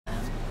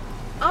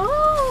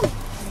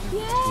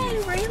Yay,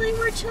 Riley,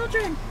 we're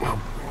children.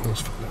 Oh,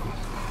 those fall down.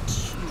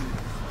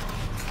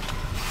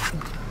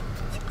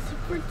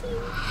 14.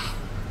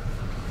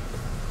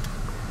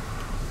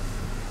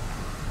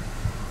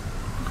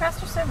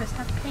 Faster service,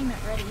 have payment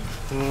ready.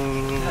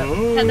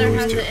 Heather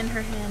has it in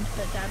her hand,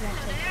 but Dad won't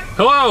take it.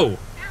 Hello!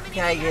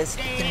 Yeah, he is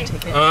gonna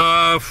take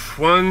it.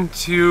 1,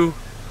 2...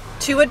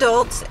 2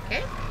 adults.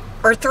 Okay.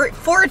 Or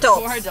 4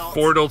 adults. 4 adults.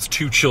 4 adults,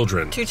 2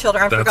 children. 2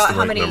 children. I That's forgot the how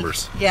right many.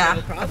 numbers. Yeah.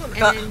 No problem.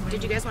 And then,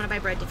 did you guys want to buy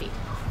bread to feed?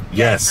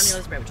 Yes. How many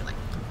loaves of bread would you like?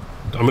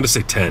 I'm gonna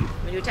say 10.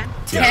 We do 10?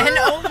 Yeah. 10?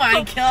 Oh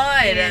my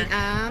god.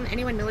 And,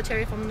 anyone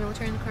military, former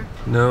military in the car?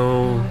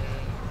 No.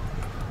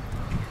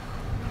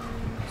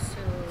 So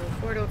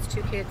 4 adults,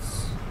 2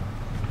 kids,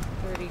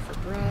 30 for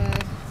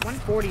bread.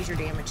 140 is your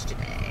damage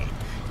today.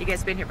 You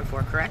guys been here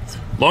before, correct?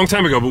 Long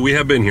time ago, but we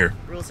have been here.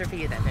 Rules are for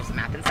you then. There's a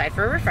map inside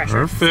for a refresher.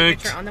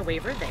 Perfect. Signature on the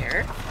waiver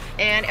there.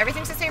 And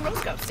everything's the same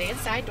rules go. Stay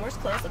inside, doors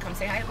closed. They'll come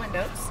say hi at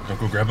windows. Don't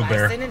go grab a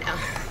bear.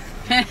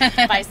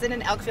 Bison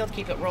and Elkfield,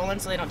 keep it rolling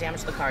so they don't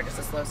damage the car. Just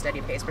a slow,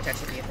 steady pace protects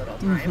the vehicle at all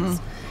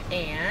times.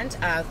 And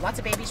lots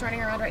of babies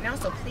running around right now,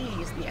 so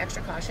please be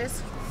extra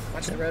cautious.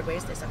 Watch the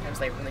roadways. They sometimes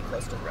lay really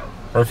close to the road.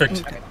 Perfect.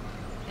 Okay.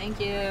 Thank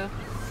you.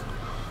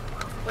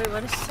 Wait,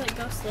 what is like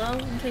go slow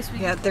in case we?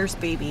 Yeah, there's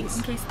babies.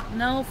 In case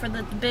no, for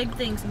the big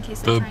things in case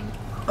they're trying.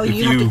 Oh,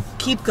 you have to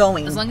keep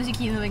going. As long as you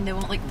keep moving, they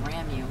won't like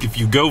ram you. If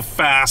you go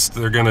fast,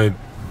 they're gonna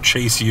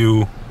chase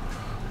you.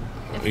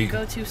 If you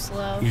go too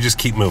slow, you just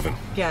keep moving.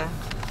 Yeah,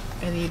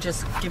 and you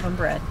just give them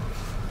bread.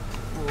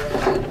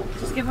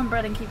 Just give them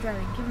bread and keep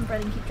driving. Give them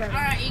bread and keep driving.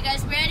 All right, you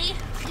guys ready?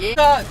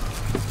 Yeah.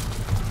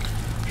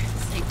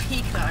 Say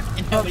peacock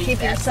and Oh,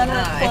 keep your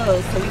sunroof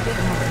closed. So we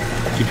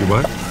didn't. Keep your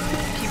what?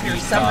 Keep your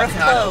sunroof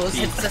closed.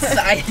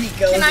 Society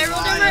goes. Can I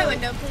roll down my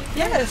window, please?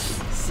 Yes.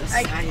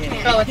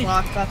 Society. Oh, it's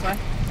locked. That's why.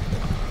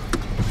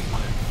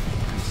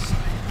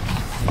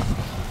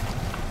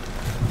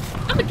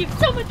 I'm gonna give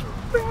so much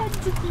bread to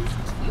these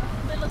cute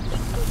little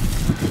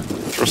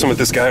things. Throw some at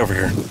this guy over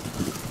here.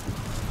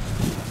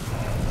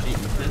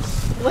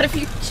 What if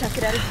you chuck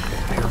it at his?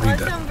 Read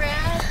that. Some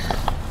bread.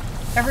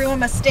 Everyone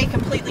must stay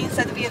completely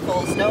inside the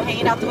vehicles. No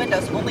hanging out the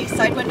windows. Only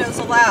side windows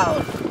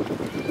allowed.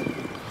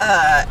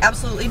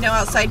 Absolutely no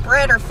outside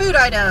bread or food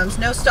items.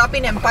 No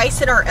stopping in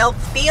bison or elk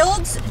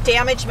fields.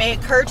 Damage may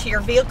occur to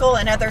your vehicle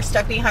and others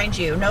stuck behind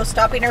you. No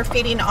stopping or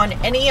feeding on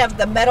any of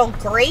the metal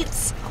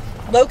grates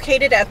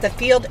located at the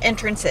field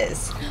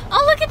entrances.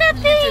 Oh, look at that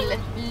thing!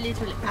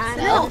 Little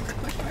Elk.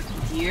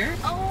 deer.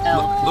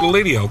 Oh. Little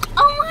lady elk.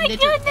 Oh my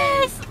Little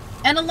goodness!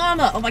 And a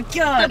llama. Oh my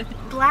god.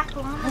 Black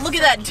llama. Look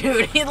at that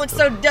dude. He looks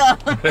so dumb.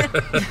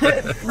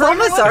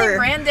 Llamas They are.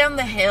 ran down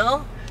the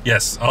hill.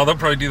 Yes. Oh, they'll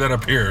probably do that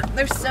up here.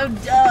 They're so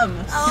dumb.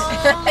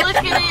 Oh, look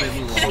at it.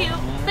 Cute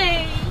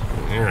thing.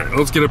 All right,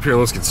 let's get up here and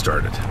let's get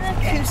started.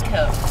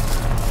 Cusco.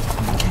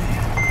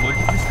 What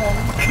did you call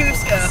them?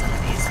 Cusco.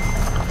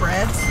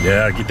 Breads.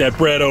 Yeah, get that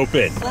bread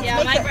open. Let's Yeah,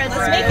 make my it, bread's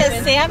let's already make a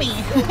open. Sammy. 4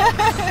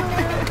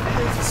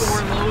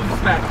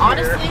 loaves back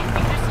Honestly, you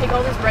can just take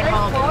all this bread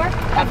home and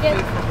have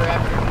food for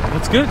forever.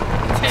 That's good.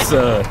 It's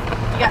You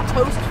got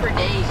toast for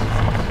days.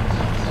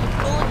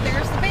 Oh, look,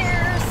 there's the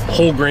bears.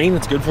 whole grain.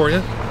 It's good for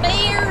you.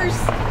 Bears!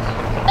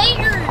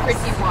 Bears!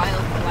 Pretty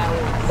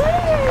wildflowers.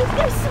 Bears!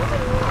 There's so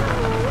many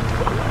more.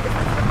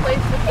 Place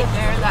with the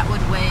bear that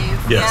would wave.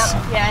 Yes.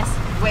 Yes.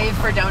 Wave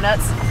for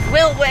donuts.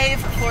 We'll wave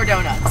for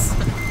donuts.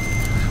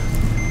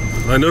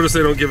 I notice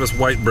they don't give us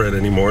white bread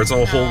anymore. It's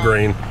all whole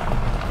grain.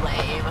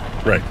 Lame.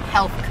 Right.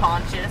 Health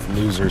conscious.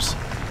 Losers.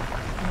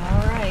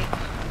 All right.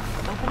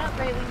 Open up,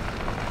 Rayleigh.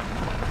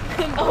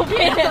 Oh,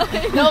 yeah.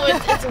 No,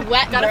 it's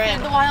wet Gotta bread.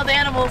 feed the wild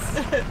animals.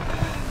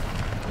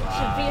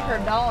 Should feed her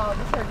dogs.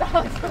 Her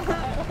dogs are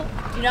wild.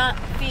 Do not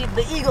feed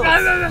the eagles.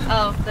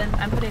 Oh, then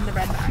I'm putting the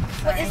bread back. What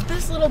Sorry. is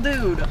this little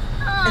dude? It's a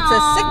What's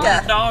the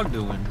sika. dog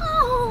doing?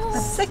 Oh. A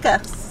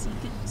sika.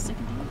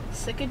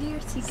 Sick-a-deer?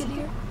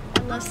 Sick-a-deer? I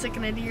love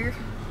sick-a-deer.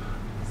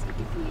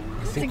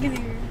 I think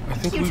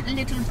Cute we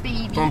little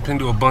baby. bump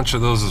into a bunch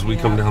of those as we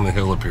come down the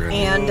hill up here.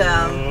 And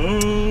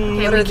Okay, what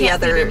we are the can't feed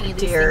other any of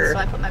these deer? things, so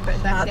I put my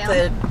bread back Not down.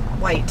 the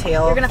white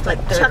tail. You're gonna have to, but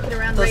like, they're- chuck it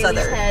around those Rayleigh's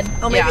other. head.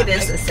 Oh, maybe Yeah, it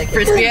is a sika.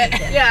 Frisbee it.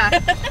 Yeah.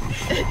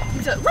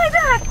 So, way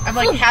back! I'm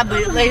like,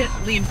 Hadley, lead.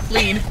 Do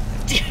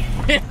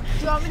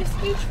you want me to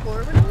scooch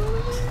forward a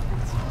little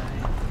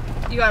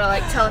bit? You gotta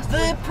like tell us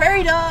The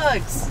prairie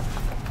dogs.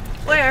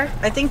 where.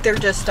 I think they're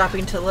just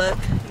stopping to look.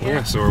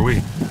 Yeah, so are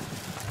we.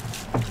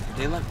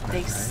 They look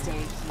They right? stay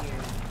here.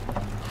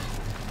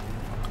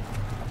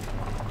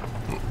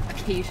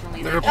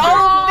 Occasionally They're they. up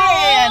Oh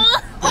man!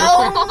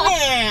 Oh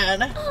man!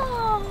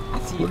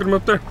 Look at them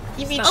up there.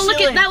 You be Oh, look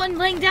chilling. at that one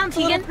laying down,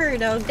 Little Tegan. prairie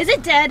dog. Is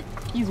it dead?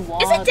 He's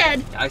wild. Is it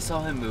dead? I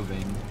saw him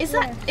moving. Is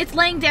that? It's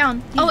laying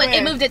down. Oh, it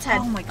where? moved its head.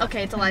 Oh my God.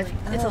 Okay, it's alive.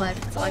 It's alive.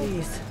 It's alive.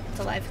 Jeez. It's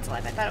alive. It's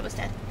alive. I thought it was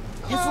dead.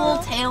 His little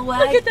tail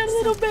wag. Look at that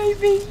little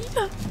baby.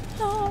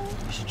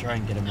 We should try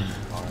and get him in the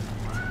car.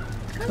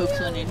 Coax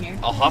one in here.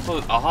 I'll hop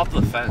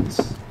the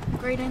fence.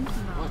 Graydon.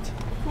 What?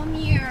 Come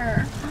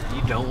here.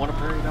 You don't want a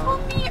prairie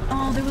dog? Come here.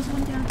 Oh, there was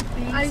one down at the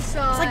base. I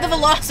saw. It's like the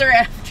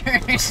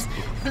velociraptors.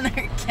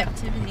 They're in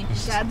captivity.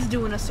 Dad's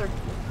doing a circle.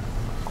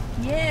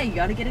 Yeah, you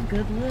gotta get a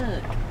good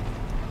look.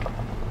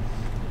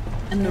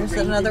 And There's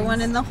another one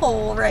in the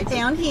hole right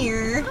down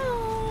here.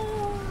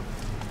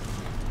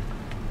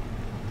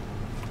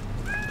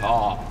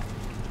 Oh.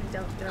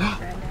 Don't throw it,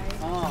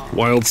 Granddaddy.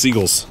 Wild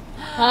seagulls.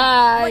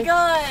 Hi. Oh my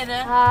god.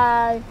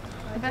 Hi.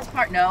 The best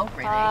part, no,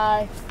 really.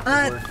 Hi.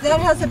 That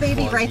has a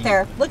baby right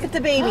there. Look at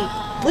the baby.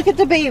 Look at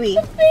the baby.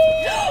 Look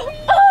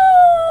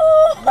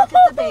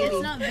at the baby.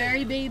 It's not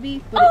very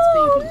baby, but it's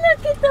baby.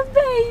 Look at the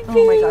baby.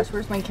 Oh my gosh,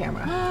 where's my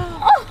camera?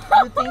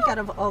 I would think out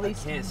of all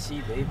these Can't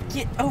see, baby.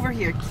 Get over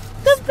here.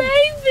 The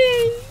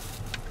baby.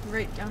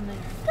 Right down there.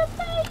 The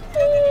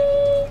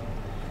baby.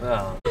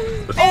 Oh.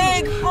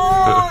 Big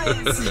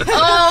boys!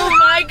 Oh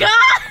my god!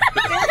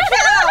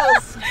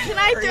 cows. Can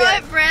I throw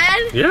it,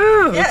 Brad?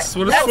 Yeah, that's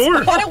what it's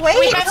for. Gotta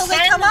wait until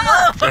they come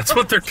up. That's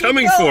what they're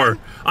coming for.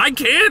 I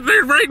can't.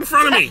 They're right in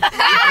front of me.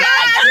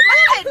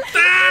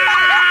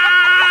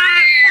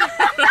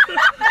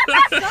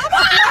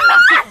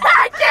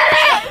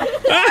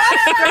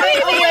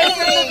 Away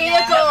from the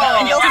vehicle.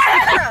 You'll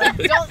stick around.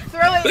 Don't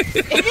throw it.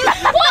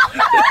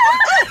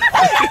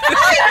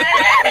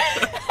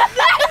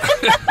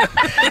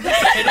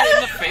 Hit it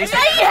in the face.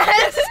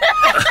 Yes.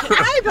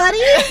 Hi, buddy.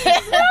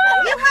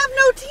 You have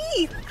no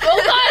teeth. Oh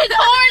god, it's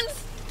horns.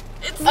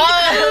 It's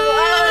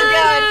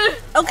oh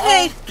god.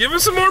 Okay. Give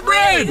us some more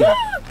bread.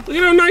 Look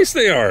at how nice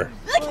they are.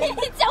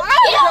 It's so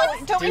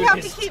Don't we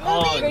have to keep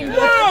moving?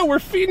 Yeah, we're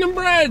feeding them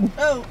bread.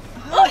 Oh.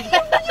 Hi.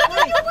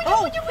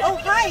 Oh,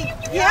 hi.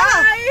 Yeah.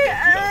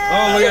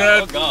 Oh, look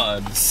at Oh that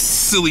god.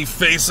 silly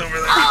face over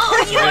there.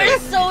 Oh, you are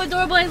so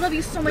adorable. I love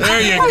you so much.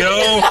 There you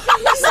go.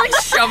 He's like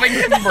shoving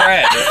some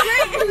bread.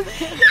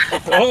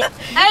 Oh,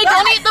 Hey,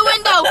 don't eat the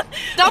window.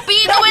 Don't be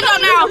in the window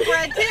now.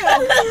 Bread, too.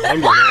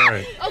 I'm all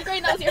right. Oh,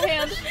 great. That was your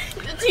hand.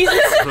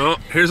 Jesus. Oh,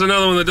 here's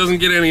another one that doesn't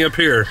get any up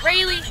here.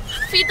 Rayleigh,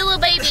 feed the little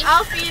baby.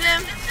 I'll feed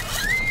him.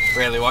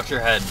 Rayleigh, watch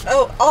your head.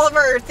 Oh,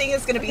 Oliver thing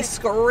is going to be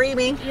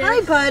screaming. Hi,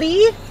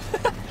 buddy.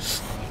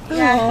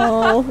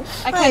 Oh,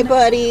 hi,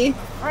 buddy.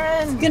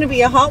 It's going to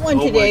be a hot one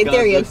today. Oh my God,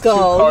 there you those two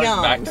go. cars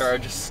Yum. back there, I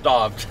just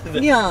stopped.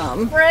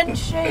 Yum.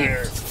 Friendship.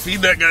 Here,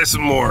 feed that guy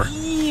some more.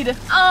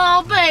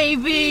 Oh,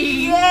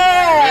 baby.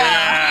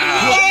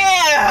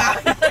 Yeah.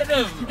 Hit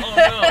him! Oh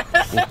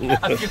no!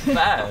 I feel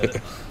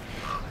bad.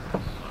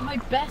 My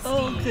bestie.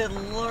 Oh, good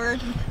Lord.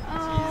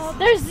 Oh,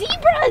 they're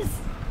zebras.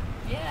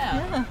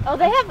 Yeah. Oh,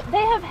 they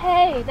have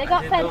hay. They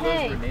got fed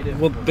hay.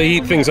 Well, they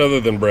eat things other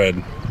than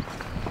bread.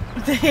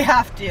 They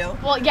have to.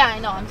 Well, yeah, I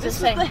know. I'm just This is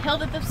saying. the hill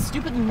that the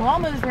stupid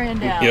llamas ran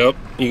down. Yep,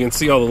 you can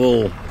see all the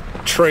little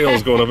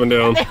trails going up and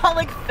down. They all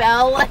like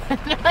fell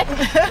and like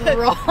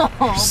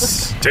rolled.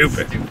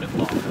 Stupid.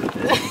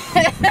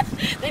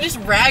 They just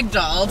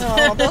ragdolled.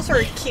 Oh, those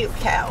are cute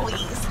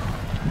cowies.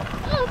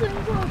 Oh,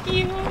 they're so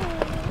cute.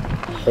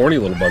 Horny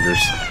little buggers.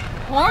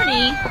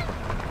 Horny.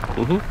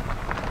 Mm-hmm.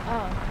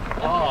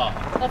 Oh.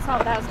 That's not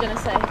what I was gonna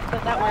say,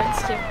 but that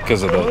works too.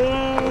 Because of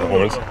the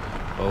horns.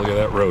 Oh, look at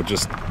that road,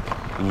 just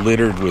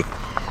littered with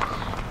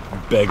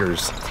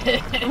beggars.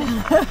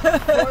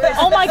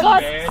 Oh my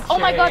god! Oh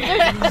my god!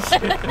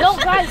 There's no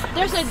guys.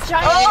 There's a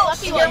giant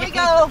fluffy Here one. we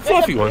go.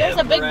 Fluffy one. There's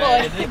a big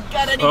boy.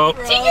 Oh,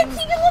 Tegan,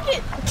 look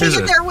it. here's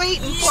Tegan, a they're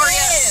waiting for you.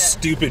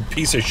 stupid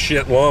piece of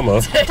shit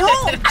llama.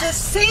 Don't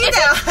just say Spits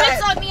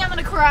that. on me, I'm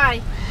gonna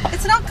cry.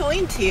 It's not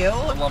going to.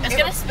 It's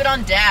gonna spit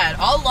on Dad.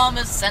 All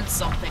llamas sense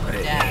something with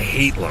I Dad.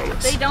 hate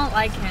llamas. They don't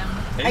like him.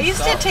 I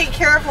used to take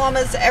care of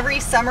llamas every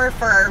summer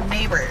for our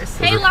neighbors.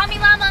 Hey, Lami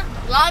Llama.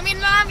 Lami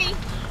Lami.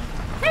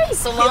 Hey,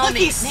 Salami.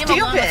 he's Name a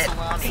llama stupid.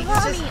 Salami.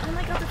 Lami. Oh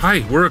my god.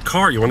 Hi, we're a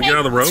car. You want to get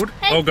out of the road?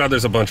 Hey. Oh god,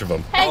 there's a bunch of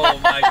them. Oh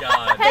my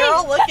god. They're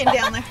all looking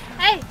down there.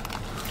 Hey.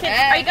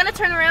 Are you gonna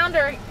turn around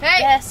or? Hey.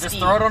 Yes. Just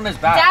throw it on his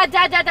back.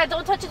 Dad,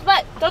 don't touch his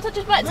butt. Don't touch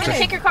his butt. It's gonna Okay.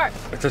 take your car.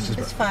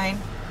 It's fine.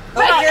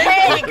 Oh,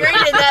 hey,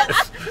 granted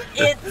that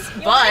it's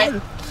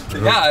butt.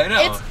 Yeah, I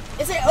know.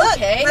 Is it Look,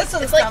 okay? this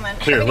one's It's like coming.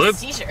 Here, having a let's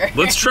seizure.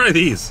 try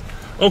these.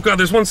 Oh god,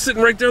 there's one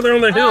sitting right there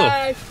on the hill.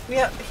 Yep,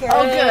 here.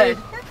 Oh, good.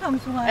 Here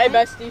comes one. Hey,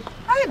 bestie.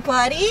 Hi,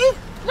 buddy.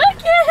 Look at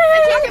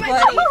him.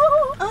 Hi, buddy.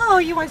 Oh,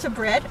 you want some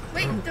bread?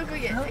 Wait, don't go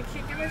yet. I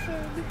can't get my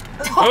phone.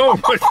 Oh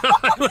my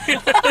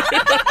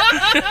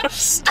god.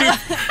 Stupid.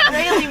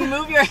 Really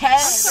move your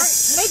head.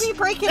 Maybe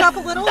break it up a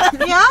little.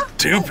 Yeah?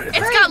 Stupid. It's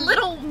got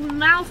little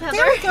mouth, Heather.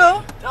 There we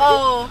go.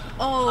 Oh,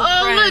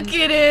 Oh, friend. look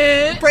at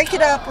it. Break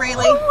it up,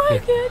 Rayleigh. Oh my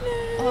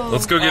goodness.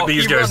 Let's go get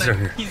these he's guys running. down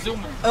here. He's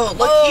zooming. Oh,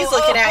 look, he's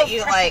looking at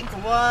you like,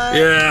 what?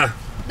 Yeah,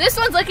 This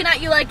one's looking at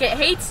you like it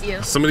hates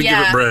you. somebody give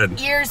it bread.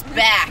 Ears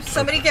back.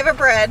 Somebody give it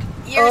bread.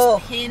 Ears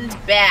Oh. pinned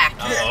back.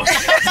 Uh-oh.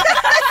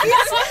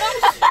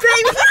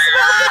 Baby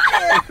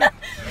smoker.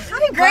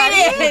 Hi,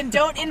 buddy. Brayden,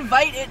 don't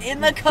invite it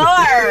in the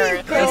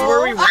car. That's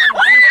where we went.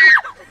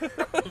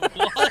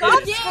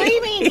 Stop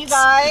screaming, you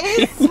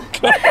guys.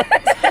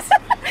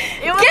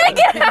 It was,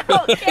 Get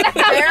out. Get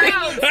out. Bearing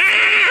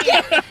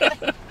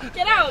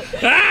Get out.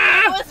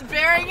 it was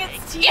bearing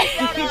its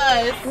teeth at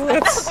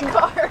us.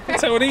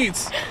 That's how it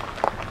eats.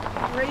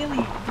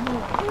 Really?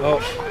 Oh,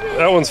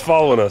 that one's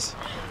following us.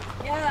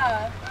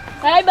 Yeah.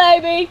 Hey,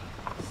 baby.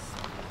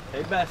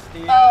 Hey,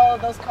 bestie. Oh,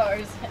 those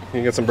cars.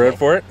 You get some bread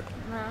for it?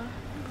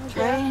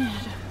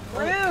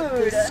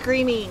 Rude.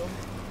 Screaming.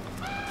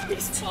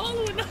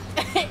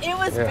 It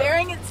was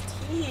baring its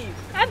teeth.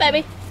 Hi,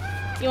 baby.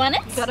 You want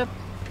it? Gotta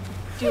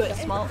do it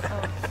small.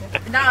 Oh.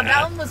 Nah,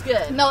 that one was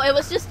good. No, it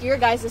was just your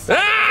guys' side.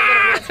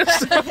 Ah!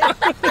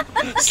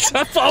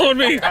 Stop following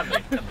me!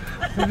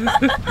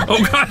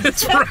 Oh God,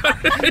 it's right.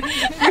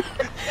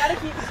 Gotta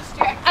keep it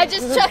distracted. I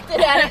just chucked it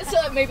at it, so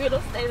maybe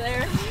it'll stay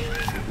there.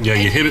 Yeah,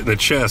 you hit it in the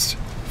chest.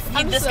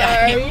 I'm this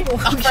sorry.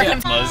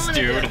 Buzz,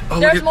 dude. Oh,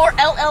 There's look more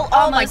LL.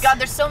 Oh my God,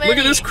 there's so many.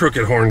 at this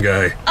crooked horn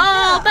guy.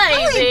 Oh,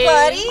 baby.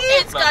 buddy.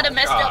 It's got a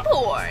messed up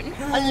horn.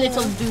 A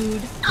little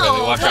dude.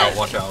 Really, watch out,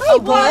 watch out. Hey,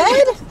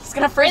 bud. He's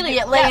gonna frisbee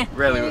it later.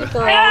 Really?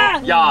 Yeah.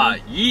 Yeah,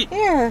 yeet.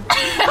 Here.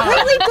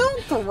 Really,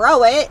 don't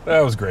throw it. That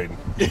was great.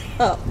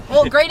 Oh.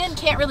 Well, Graydon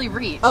can't really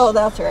reach. Oh,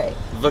 that's right.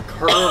 The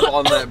curve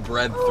on that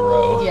bread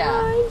throw.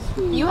 Yeah.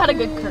 You had a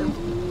good curve.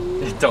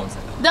 Don't say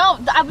that. No,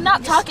 I'm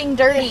not talking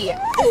dirty.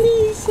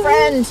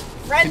 Friend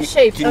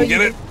shape. Can you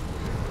get it?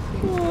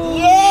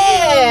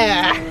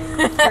 Yeah.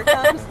 Here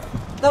comes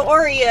the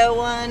Oreo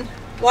one.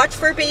 Watch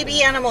for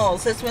baby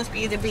animals. This must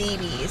be the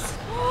babies.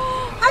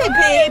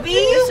 Hi, baby.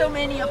 There's so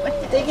many up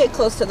ahead. They get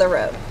close to the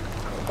road.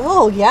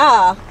 Oh,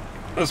 yeah.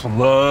 This one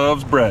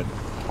loves bread.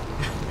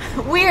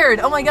 Weird.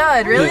 Oh my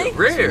God, really?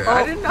 Rare.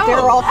 I didn't know. They're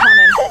all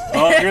coming.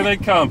 Oh, here they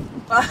come.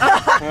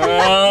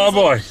 Oh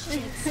boy.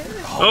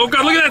 Oh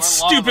God, look at that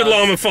stupid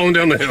llama falling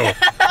down the hill.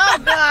 Oh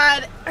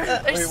God.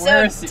 They're Wait, so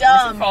where is he? Where's he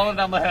dumb. falling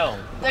down the hill?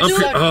 They're Up so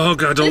here- oh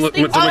God, don't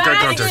make eye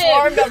contact.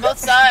 swarmed on both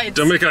sides.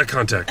 Don't make eye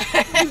contact.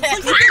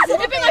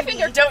 Snip my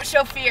finger. Don't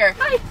show fear.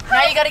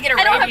 Now you gotta get a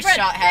I don't have rabies bread.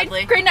 shot,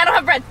 Hadley. Graydon, I don't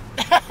have bread.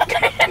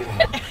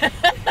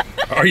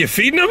 Are you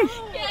feeding them?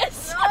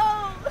 Yes.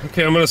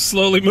 Okay, I'm gonna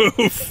slowly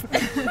move.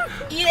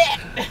 Eat it.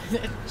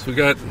 So we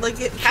got. Look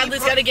at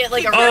Hadley's gotta get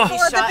like a Oh. rabies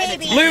for the shot.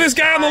 baby. Look at this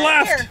guy on the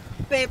left. Here,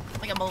 babe.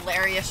 Like a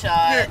malaria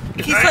shot.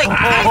 He's like,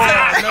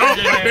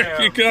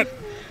 You got.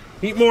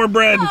 Eat more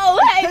bread. Oh,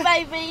 hey,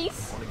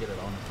 babies. I want to get it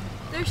on.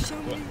 There's so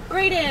many.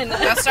 Graydon.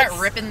 Gotta start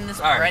ripping this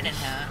All right. bread in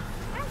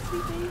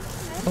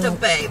half. the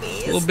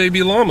babies. Little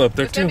baby llama up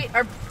there It's gonna too. be,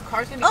 our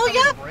car's gonna be Oh, covered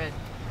yeah. in bread.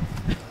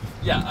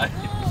 Yeah,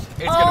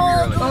 it's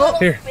gonna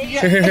be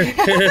really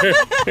good.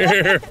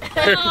 Here.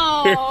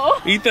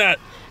 Oh. Eat that.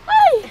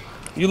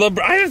 You love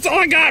bread. That's all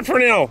I got for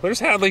now. There's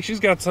Hadley. She's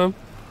got some.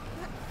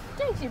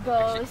 Thank you,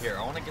 both. Here,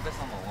 I want to get this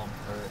on the llama,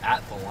 or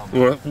at the llama.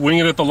 You want to wing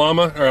it at the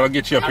llama? All right, I'll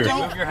get you up here.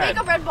 Move your head.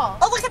 Make a bread ball.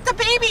 Oh, look at the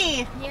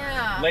baby.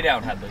 Yeah. Lay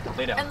down, Hadley.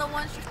 Lay down. And the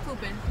one's just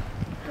pooping.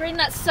 Graydon,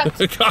 that sucks.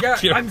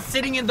 Got you. I'm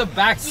sitting in the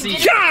back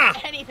seat. Yeah!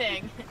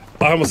 Anything.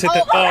 I almost hit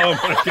that. Oh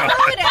my God.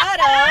 Look at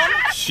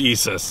Adam.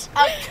 Jesus.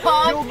 A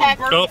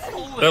compact,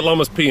 Oh, that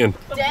llama's peeing.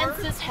 dense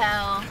as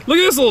hell. Look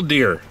at this little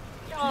deer.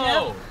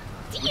 Yo.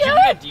 Would you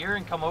be a deer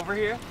and come over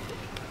here?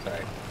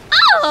 Sorry.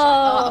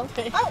 Oh.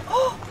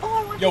 Oh,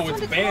 I want Yo, this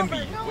one it's to come Bambi.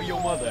 over. No. Where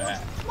your mother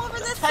at? Come over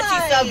this Touchy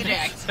side.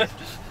 subject.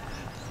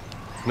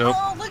 Nope.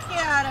 Oh, look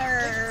at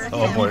her.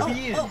 Oh boy.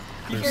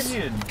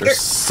 There's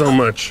so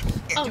much.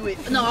 Oh,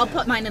 no, I'll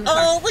put mine in the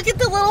car. Oh, look at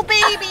the little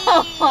baby.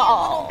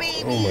 Oh.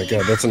 Little baby. Oh my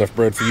God, that's enough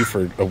bread for you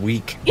for a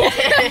week.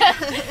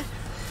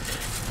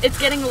 It's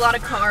getting a lot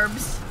of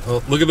carbs.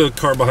 Oh, look at the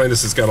car behind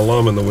us. It's got a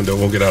llama in the window.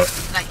 Won't get out.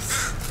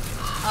 Nice.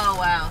 Oh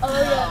wow.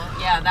 Oh, yeah.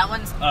 Yeah, that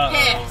one's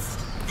pissed.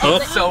 Oh,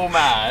 So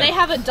mad. They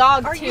have a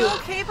dog, Are too. you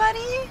okay,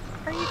 buddy?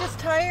 Are you just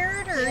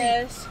tired? Or?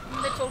 Yes.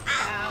 Little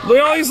cow. look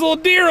at all these little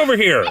deer over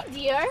here. Hi,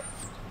 dear.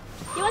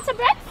 You want some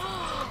bread?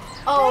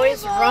 Oh,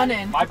 it's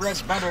running. My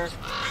bread's better.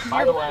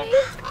 By the way.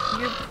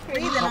 You're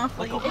breathing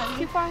awfully. It's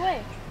too far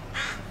away.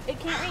 It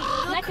can't reach.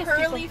 Can I kiss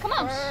curly people?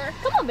 Come on.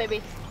 Come on,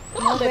 baby.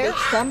 Come No, on, baby. they're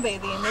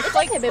sunbathing. It's It's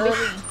like okay, baby.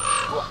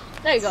 early.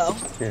 There you go.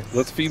 Here,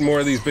 let's feed more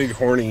of these big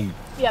horny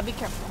Yeah, be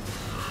careful.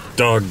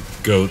 dog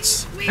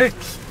goats.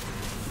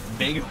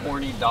 Big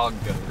horny dog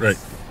goat. Right.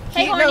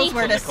 Hey, He horny. knows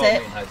where to They call me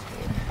sit. in high school.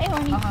 Hey,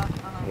 horny.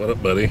 What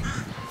up, buddy?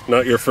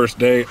 Not your first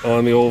day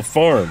on the old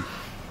farm.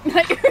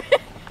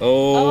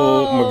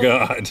 Oh my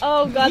God.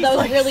 Oh, God, that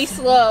was really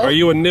slow. Are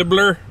you a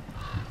nibbler?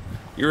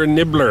 You're a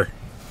nibbler.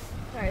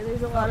 Sorry,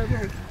 there's a lot of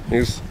bread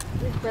Here's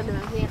in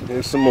my hand.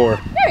 here's some more.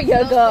 There you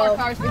More go.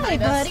 cars Hi,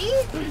 behind us.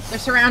 buddy. They're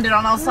surrounded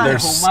on all They're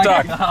sides.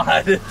 stuck.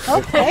 God.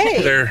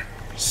 Okay. They're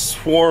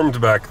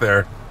swarmed back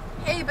there.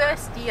 Hey,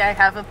 bestie, I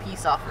have a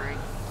peace offering.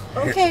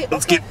 Okay.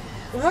 Let's okay.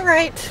 get. All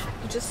right.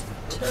 Just.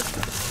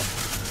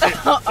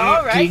 All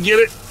Can right. you get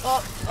it?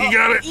 You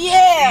got it.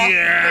 Yeah.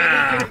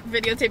 Yeah.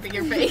 You're videotaping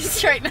your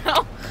face right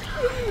now.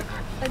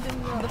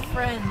 The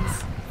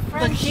friends.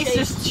 Look, he's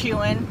just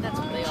chewing. That's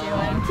what they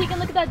are. Tegan,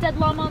 look at that dead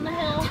llama on the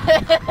hill.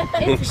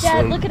 It's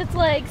Son. dead. Look at its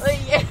legs.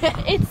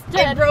 It's It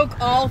dead. broke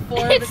all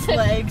four of its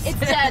legs. It's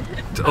dead.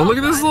 Oh, look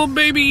at this little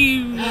baby.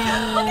 Look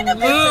at the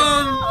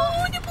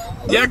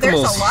There's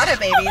Yakimals. a lot of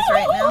babies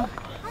right now. All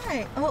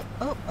right. Oh,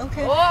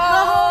 okay.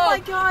 Oh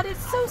my God,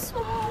 it's so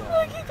small.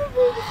 Look at the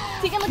baby.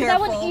 Tegan, look at that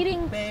one Careful,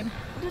 eating. babe.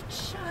 The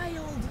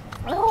child.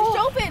 Oh.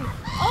 Just open.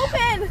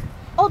 Open.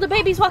 Oh, the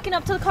baby's walking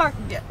up to the car.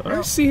 Yeah,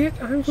 I see it.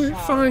 We're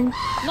fine.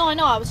 No, I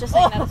know. I was just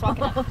saying that it's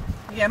walking up.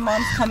 yeah,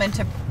 Mom's coming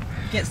to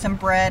get some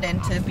bread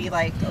and to be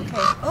like, okay.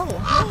 Oh,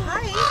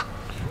 hi.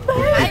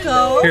 There you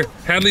go. Here,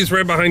 Hadley's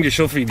right behind you.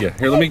 She'll feed you.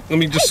 Here, let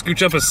me just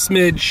scooch up a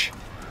smidge.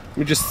 Let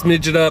me just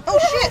smidge it up. Oh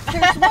shit!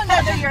 There's one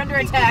other. You're under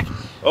attack.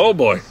 Oh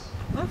boy.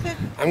 Okay.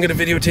 I'm gonna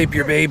videotape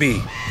your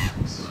baby.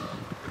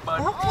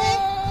 Okay.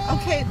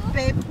 Okay,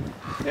 babe.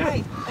 Yeah.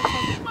 Right.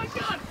 Okay. Oh my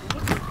god.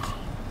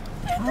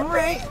 All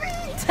right.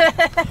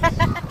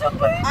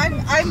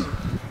 I'm.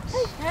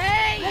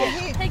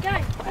 Hey,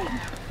 guy.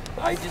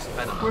 I just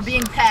fed him. We're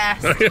being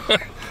passed.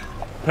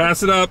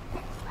 Pass it up.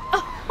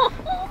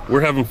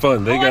 We're having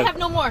fun. They I got. have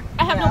no more.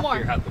 I have no more.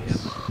 You're happy.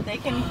 They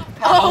can.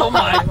 Oh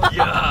my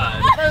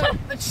god.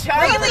 The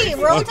child. Really?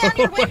 Roll down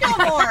your window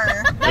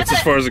more. That's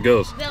as far as it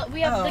goes.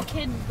 We have the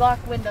kid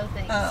block window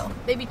thing. Oh,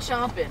 They be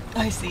chomping.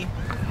 I see.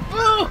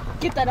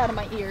 Get that out of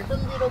my ear. The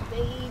little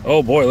baby.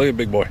 Oh boy, look at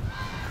big boy.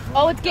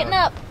 Oh, it's getting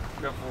up.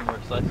 Grab one more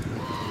side.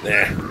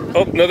 Yeah.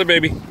 Oh, another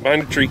baby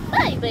behind a tree.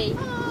 Hi, baby.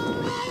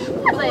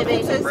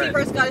 Okay, so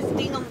Zebra's got his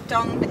ding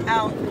dong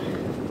out.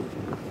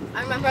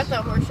 I remember at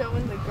the horse show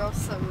when the girl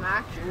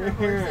smacked her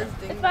horse's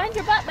ding. It's behind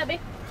your butt, baby.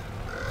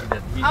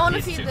 I want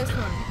to feed this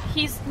one.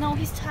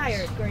 He's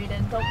tired,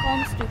 Graydon. Don't call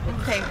him stupid.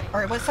 Okay, all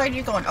right, what side are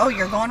you going? Oh,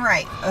 you're going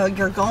right. Oh,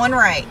 you're going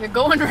right. You're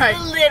going right.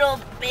 Little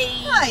baby.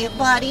 Hi,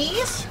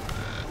 buddies.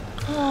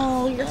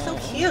 Oh, you're so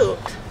cute.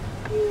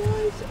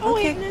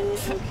 Okay.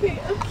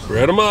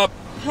 Spread them up.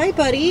 Hi,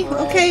 buddy.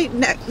 Okay,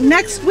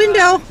 next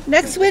window.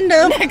 Next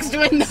window. Next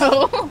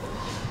window.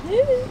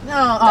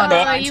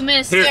 Oh, you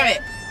missed. Here.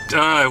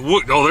 Damn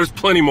it. Oh, there's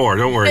plenty more.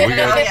 Don't worry. We Oh,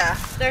 got, yeah.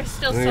 There's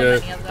still so we many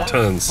got of them.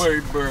 tons.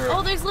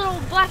 Oh, there's little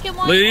black and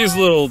white These ones.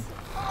 little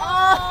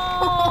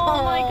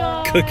Oh my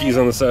god. cookies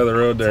on the side of the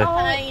road there.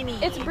 Tiny.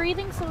 It's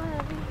breathing so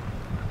heavy.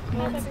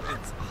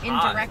 In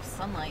direct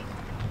sunlight.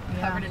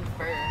 Covered in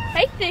fur.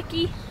 Hey,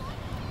 Thicky.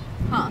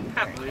 Huh.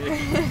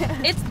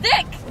 It's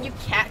thick. You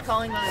cat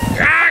calling on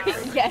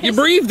Yes. You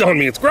breathed on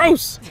me. It's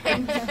gross.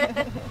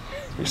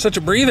 You're such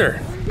a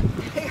breather.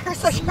 You're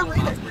such a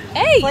breather.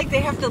 Hey. It's like they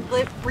have to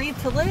breathe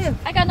to live.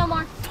 I got no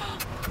more.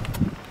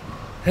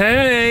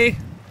 Hey.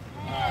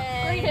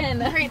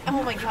 Graydon. Great.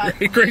 Oh my god.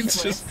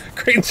 Creighton's just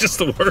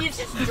the worst. He's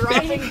just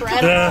dropping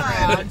bread on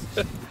the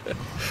ground.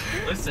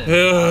 Listen,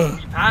 Ugh.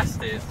 he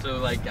passed it, so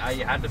like I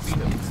had to feed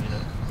him. You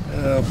know.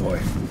 Oh boy.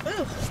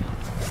 Ooh.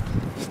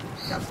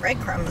 Got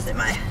breadcrumbs in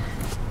my.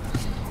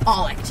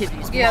 All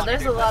activities. Yeah,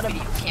 there's a lot of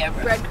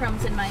camera.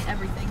 breadcrumbs in my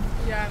everything.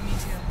 Yeah, me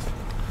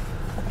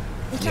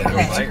too. Yeah,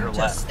 Okay. right or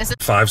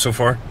left. 5 so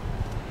far.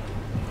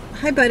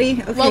 Hi,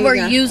 buddy. Okay, Well, we're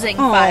yeah. using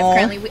Aw. 5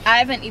 currently. I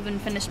haven't even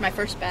finished my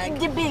first bag.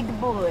 The big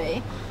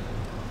boy.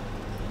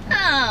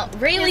 Oh,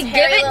 really? His Give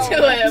hairy it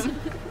to little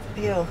him.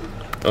 Ew.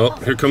 Oh,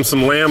 here comes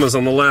some llamas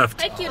on the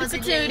left. Hey, cutie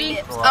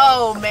patootie.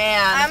 Oh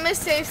man. I'm gonna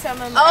save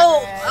some of my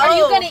Oh, bread. oh. Are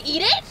you gonna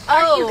eat it?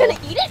 Are you gonna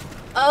eat it?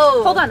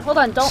 Oh. Hold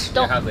on.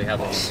 Don't. Hadley.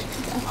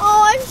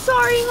 Oh, I'm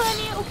sorry,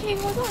 honey. Okay,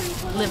 hold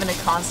on. Live in a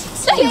constant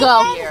There state you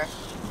go. of fear.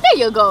 There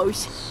you go.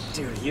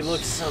 Dude, he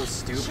looks so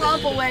stupid.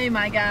 Chomp away,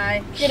 my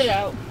guy. Get it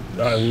out.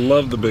 I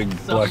love the big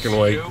So black and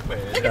white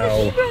stupid.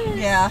 cow.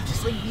 Yeah.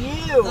 Just like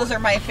you. Those are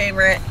my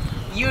favorite.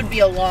 You'd be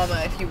a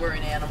llama if you were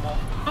an animal.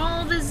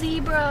 Oh, the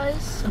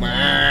zebras. Start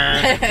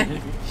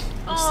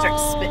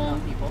spitting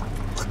on people.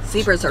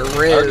 Zebras are I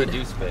already rude.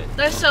 do spit.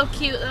 They're so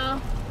cute,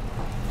 though.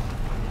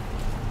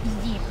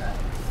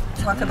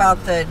 Talk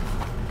about the.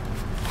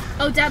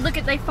 Oh, Dad, look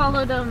at they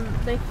followed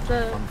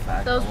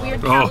fact, those a lot weird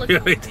of Oh, cow yeah,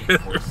 looking. they did.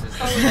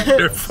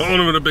 They're following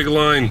them in a big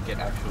line. Get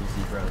actual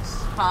zebras.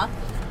 Huh?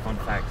 Fun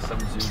fact: some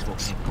zoos will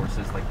paint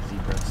horses like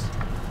zebras.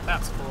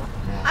 That's cool.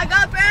 I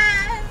got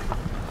bread.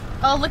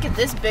 Oh, look at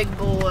this big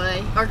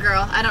boy or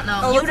girl. I don't know.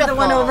 Oh, look at the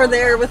one Beautiful. over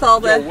there with all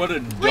the. what a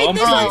Wait,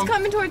 this dumb. one's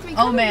coming towards me.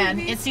 Oh Come man,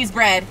 here, it sees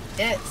bread.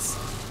 It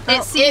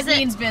sees it.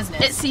 means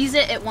business. It sees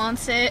it. It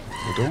wants it.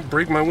 Don't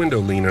break my window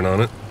leaning on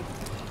it.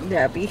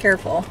 Yeah, be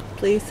careful,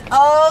 please.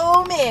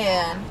 Oh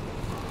man.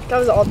 That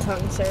was all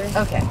tongue, sir.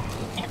 Okay.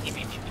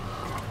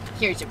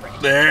 Here's your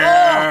bread. There.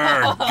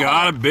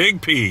 Got a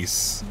big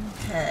piece.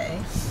 Okay.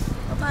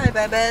 Bye,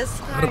 babies.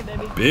 Got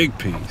a big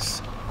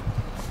piece.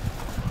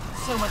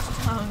 So much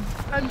tongue.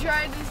 I'm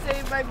trying to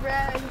save my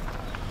bread.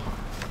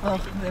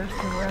 Oh, there's the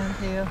run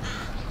too.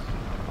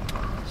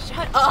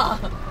 Shut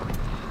up.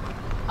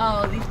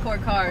 Oh, these poor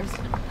cars.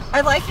 I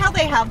like how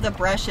they have the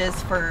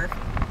brushes for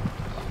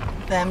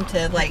them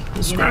to like.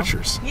 The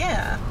scratchers.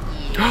 Yeah.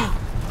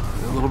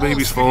 The little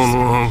baby's following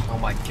along. Oh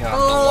my god,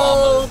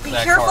 Oh, the llama. be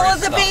That careful car of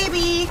is the stuck.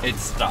 baby.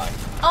 It's stuck.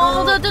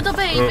 Oh, the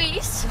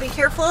babies. Be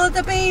careful of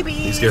the baby.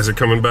 These guys are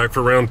coming back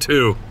for round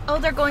 2. Oh,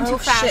 they're going too Oh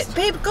fast. shit,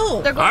 babe,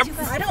 go. They're going I'm- too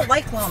fast. I don't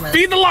like llamas.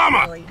 Feed the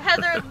llama! Really.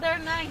 Heather, they're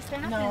nice. They're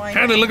happy. No, I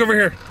Hadley, know. look over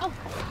here. Oh.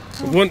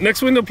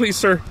 Next window, please,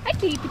 sir. Hi,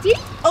 kitty petite.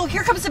 Oh,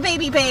 here comes the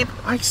baby, babe.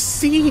 I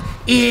see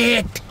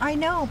it. I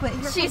know, but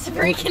here She's comes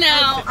freaking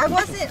out. I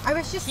wasn't. I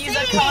was just He's a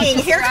saying.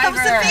 cautious Here comes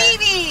the driver.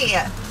 baby.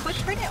 Quit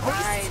trying to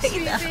always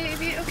say that.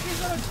 baby. Okay,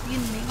 look.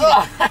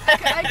 Ugh.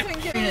 I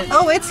couldn't get it.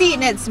 Oh, it's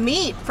eating its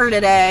meat for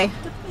today.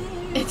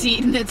 It's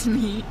eating its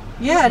meat.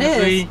 Yeah,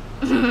 it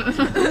is.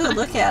 Ooh,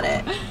 look at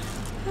it.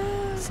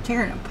 It's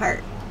tearing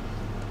apart.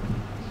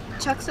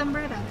 Chuck some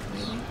bread out,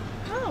 baby.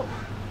 Oh.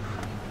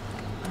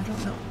 I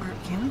don't know.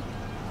 Can we?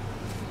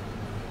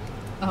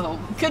 Oh,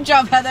 good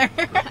job, Heather.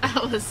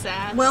 That was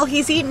sad. Well,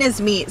 he's eating his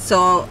meat,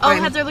 so Oh,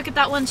 Heather, look at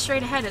that one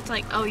straight ahead. It's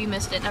like, oh, you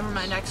missed it. Never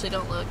mind. Actually,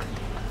 don't look.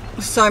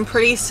 So I'm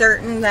pretty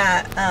certain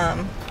that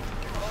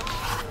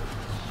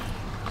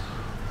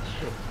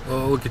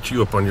Oh, look at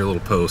you up on your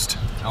little post.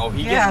 Oh,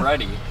 he's Yeah. getting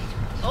ready.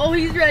 Oh,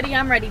 he's ready.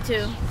 I'm ready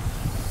too.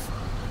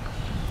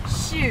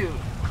 Shoot.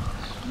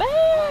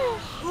 Bear.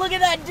 Look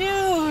at that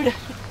dude.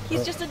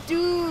 He's just a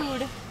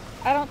dude.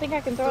 I don't think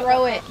I can throw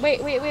Throw it. it.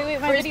 Wait.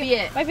 My Frisbee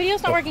video. it. My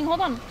video's not working.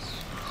 Hold on.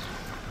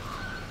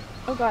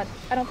 Oh God,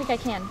 I don't think I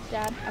can,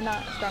 Dad. I'm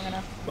not strong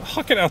enough.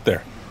 Huck it out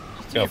there.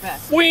 your Go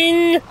best.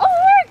 Swing! Oh,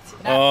 it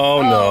worked.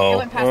 Oh, no. It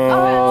went past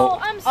Oh,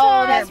 I'm Oh,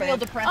 sorry. that's real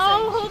depressing.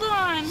 Oh, hold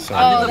on. Sorry.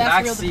 I'm in the that's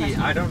back real seat.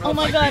 depressing. I don't know Oh if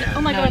my I God. can.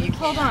 Oh my No, God. you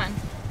Hold can't.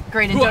 on.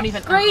 Graydon, don't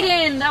even.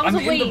 Graydon, that was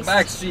I'm a waste. in the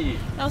back seat.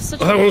 That was such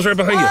Oh, a that one's waste. right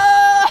behind you.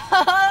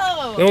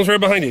 Oh! That one's right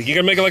behind you. You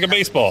gotta make it like a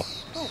baseball.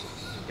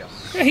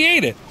 Yeah, he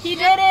ate it. He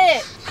did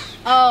it!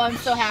 Oh, I'm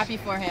so happy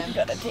for him.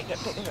 gotta take a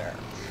picture.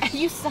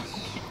 You suck.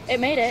 It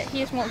made it. He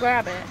just won't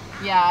grab it.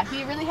 Yeah,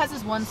 he really has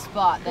his one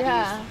spot that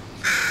Yeah.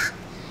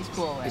 he's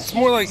cool with. It's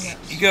more like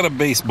you gotta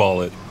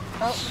baseball it.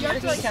 Oh, here he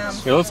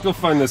comes. Here, let's go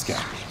find this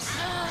guy.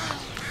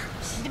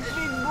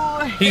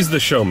 He's the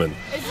showman.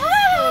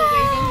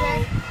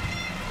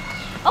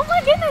 Oh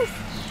my goodness.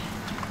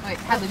 Wait,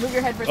 Hadley, move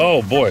your head for a second.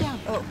 Oh boy.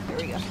 Oh, here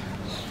we go.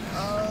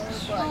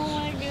 Oh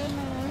my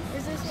goodness.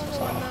 Is this one the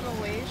one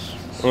that'll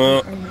wave?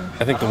 Well,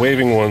 I think the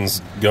waving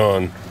one's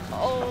gone.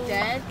 Oh.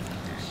 Dead?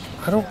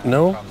 I don't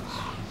know.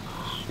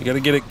 You gotta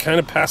get it kind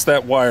of past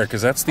that wire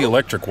because that's the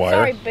electric wire.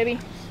 Sorry, baby.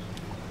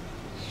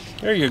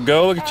 There you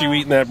go. Look at you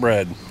eating that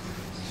bread.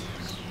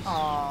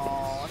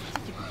 Aww.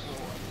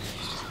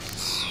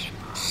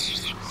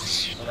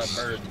 Oh, that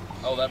bird.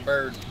 Oh, that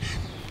bird.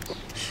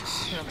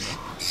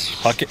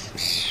 Huck it.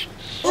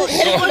 Sorry.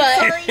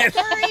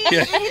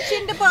 Yeah. Hit you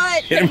in the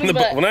butt. Hit him in the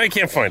butt. Well, now I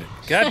can't find it.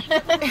 God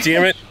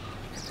damn it.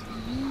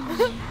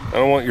 I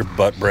don't want your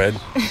butt bread.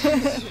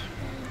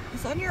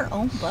 It's on your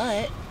own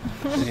butt.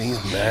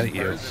 He's mad at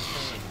you.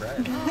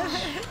 Bread. Look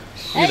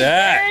at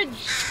that. Bird,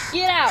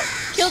 get out.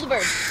 Kill the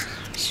bird.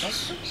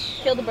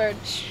 Kill the bird.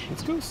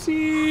 Let's go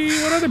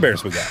see what other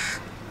bears we got.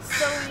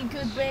 So many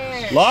good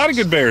bears. A lot of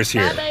good bears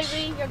Bye, here.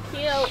 baby. You're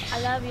cute. I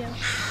love you.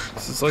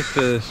 This is like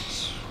the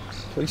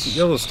place at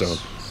Yellowstone.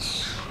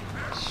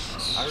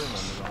 I remember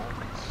that.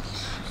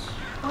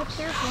 Oh,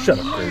 there's one Shut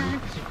in up, there.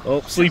 baby.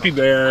 Oh, sleepy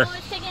bear. Oh,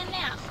 it's taking a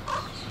nap.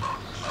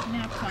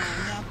 Nap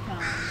time, nap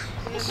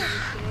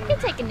time. You can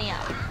take a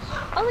nap.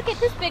 Oh, look at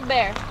this big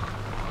bear.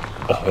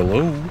 Oh,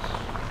 hello.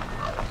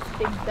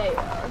 Big bear.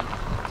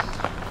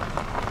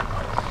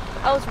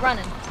 Oh, it's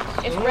running.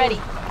 It's ready.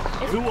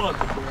 Who wants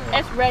the bread?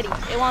 It's ready.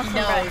 It wants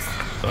some bread.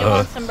 It Uh,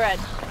 wants some bread.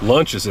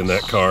 Lunch is in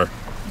that car.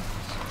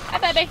 Hi,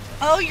 baby.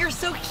 Oh, you're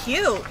so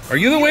cute. Are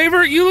you the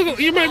waiver? You look.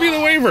 You might be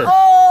the waiver.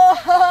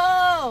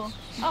 Oh.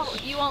 Oh,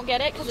 you won't get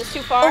it because it's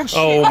too far.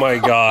 Oh my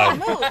God.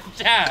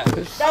 Dad! That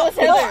was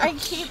No, Heather. I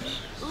keep.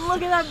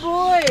 Look at that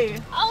boy.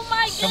 Oh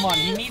my goodness. Come on,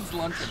 he needs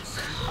lunches.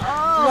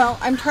 Well,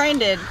 I'm trying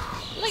to.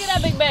 Look at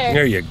that big bear.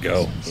 There you go. A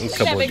Look at that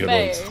couple of big good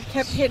bear. ones.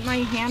 Kept hitting my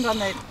hand on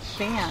the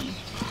fan.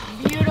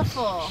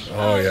 Beautiful.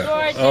 Oh yeah.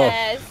 gorgeous.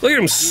 Oh, look at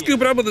him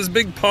scoop it up with his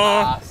big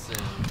paw. Awesome.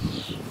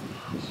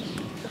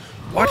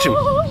 Watch him.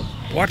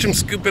 Watch him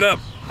scoop it up.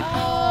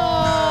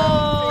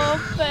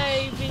 Oh,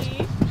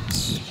 baby.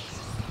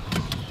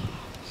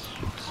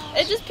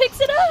 It just picks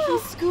it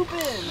up. Scooping.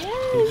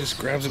 He just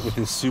grabs it with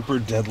his super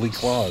deadly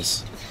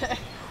claws. To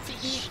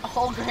eat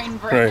whole grain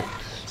bread. Right.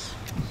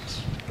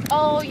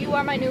 Oh, you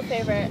are my new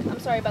favorite. I'm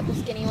sorry about the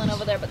skinny one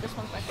over there, but this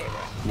one's my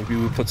favorite. Maybe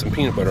we put some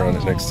peanut butter on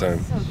it next time.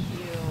 So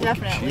cute.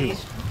 Definitely.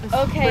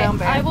 Okay, brown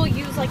bear. I will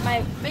use like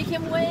my. Make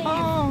him wave.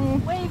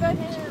 Oh. Wave at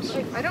him.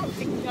 Wait, I don't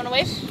think you want to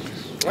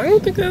wave. I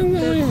don't think that.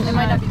 It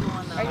might not be the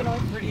one though. Are you gonna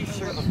wave? Pretty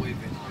sure the waving.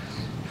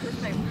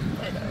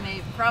 It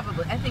may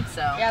probably. I think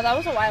so. Yeah, that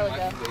was a while I'm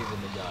ago.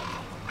 waving the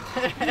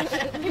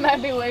gun. He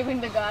might be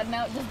waving to God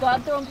now. Does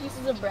God throw him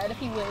pieces of bread if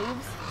he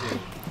waves?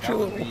 That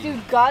would be-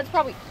 Dude, God's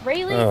probably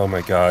really. Oh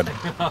my God.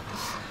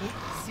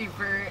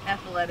 Super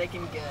athletic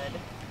and good.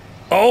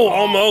 Oh,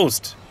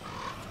 almost.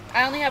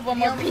 I only have one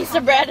more piece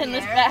of bread in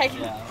this bag.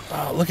 Yeah.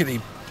 Oh, look at he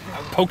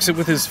pokes it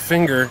with his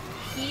finger.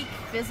 Peak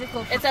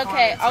physical. It's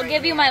okay. I'll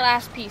give you my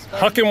last piece.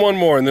 Buddy. Huck him one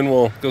more, and then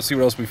we'll go see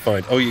what else we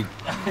find. Oh, you.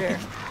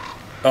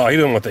 Oh, he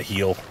didn't want the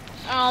heel.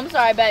 Oh, I'm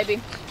sorry,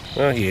 baby.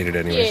 Oh, he ate it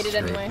anyway. He ate it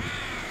Screw anyway.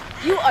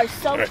 You are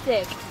so Alright.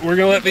 thick. We're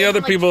gonna let the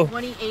other people.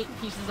 28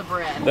 pieces of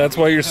bread. That's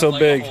why you're so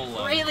Like a big. whole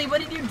loaf. Rayleigh,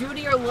 what did you do to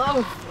your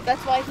loaf?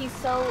 That's why he's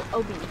so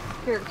obese.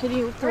 Here, can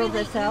you throw Really,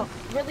 this out?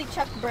 Really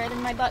chuck bread in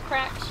my butt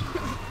crack.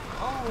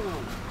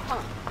 Oh,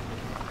 huh.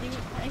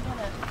 I got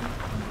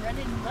a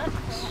breaded butt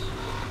crack.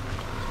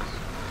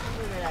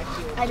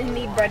 I didn't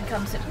need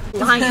breadcrumbs.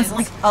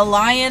 A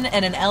lion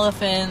and an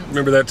elephant.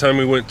 Remember that time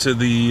we went to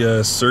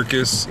the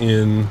circus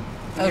in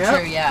Oh,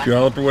 true, yeah.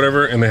 Gallop or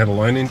whatever, and they had a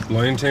lion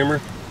tamer.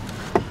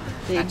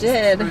 They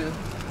did.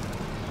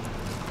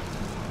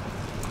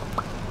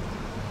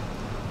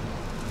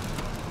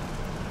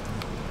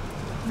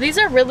 These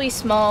are really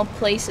small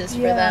places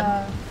for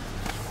them.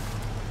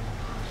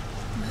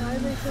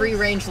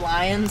 Free-range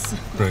lions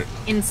Right.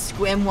 in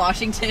Sequim,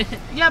 Washington.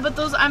 Yeah, but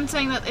those, I'm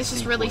saying that it's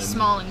just really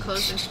small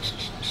enclosures.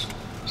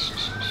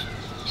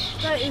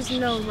 That is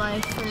no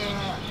life for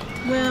that.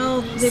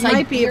 Well, they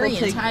might be able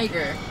to.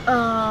 Tiger.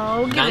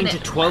 Oh, 9 to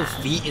 12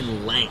 feet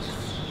in length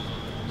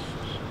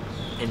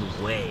and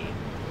weigh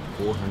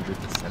 400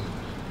 to 700.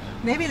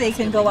 Maybe they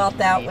can go out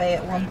that way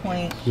at one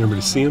point. You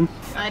ever see him?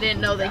 I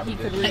didn't know that he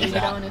could read,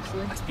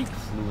 honestly. I speak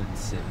fluent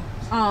Sims.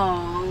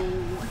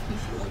 Oh.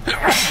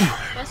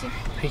 Bless you.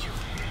 Thank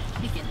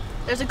you.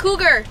 There's a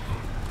cougar.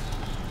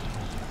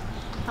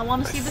 I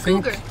want to see the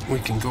cougar. We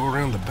can go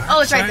around the back.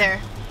 Oh, it's right there.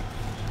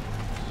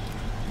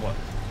 What?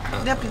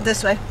 Yep,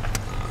 this way.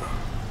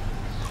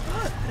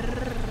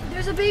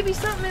 There's a baby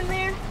something in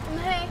there. In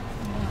the hay.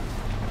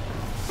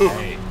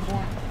 Hey.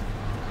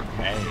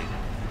 Hey.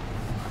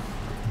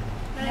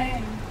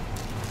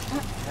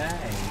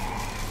 Hey.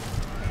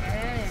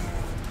 Hey.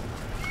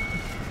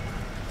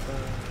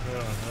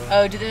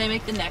 Oh, do they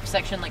make the next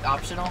section like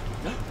optional?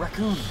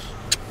 Raccoon.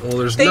 Well,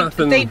 there's They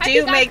nothing.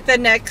 do make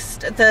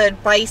the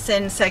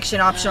bison section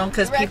optional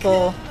because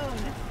people.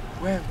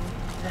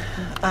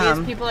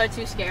 Because people are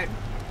too scared.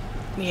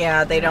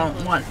 Yeah, they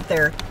don't want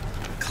their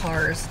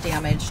cars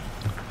damaged.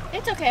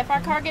 It's okay. If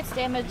our car gets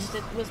damaged,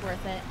 it was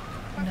worth it.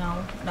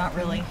 No, not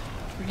really.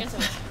 Yes, it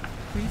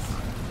was.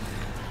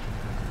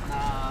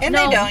 And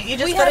No, they don't. You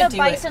just we gotta had a do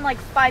bison like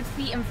 5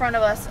 feet in front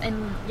of us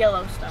in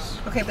Yellowstone.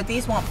 it. Okay, but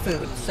these want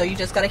food, so you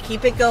just gotta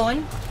keep it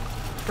going.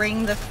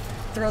 Throw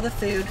the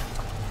food.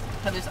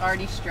 Heather's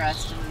already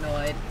stressed and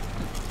annoyed.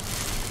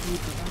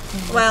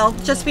 Well,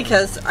 just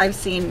because I've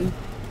seen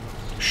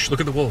Shh, look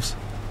at the wolves.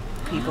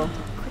 people.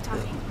 Quit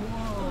talking.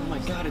 Oh my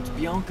god, it's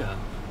Bianca.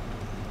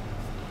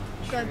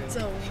 That's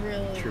a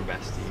really True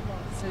bestie.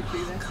 So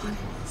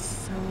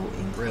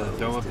enclosed. Really,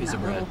 throw him a in piece that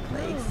of bread. little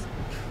place.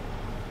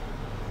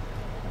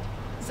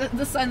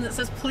 The sign that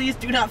says, please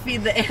do not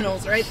feed the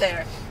animals, right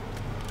there.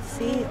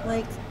 See,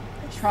 like,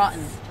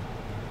 Trotting.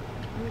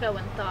 I'm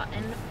going thought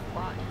and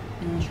plotting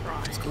and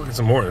trying. Let's go look at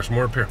some more. There's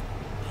more up here.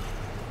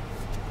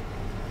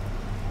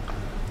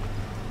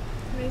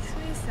 Makes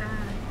me sad.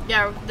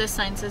 Yeah, this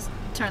sign says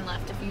turn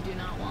left if you do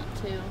not want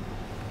to.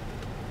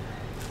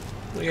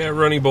 Look at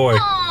Runny Boy.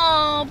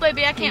 Oh,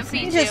 baby, I can't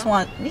feed you.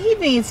 he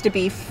needs to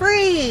be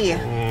free.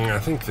 I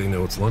think they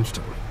know it's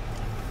lunchtime.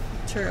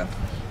 True.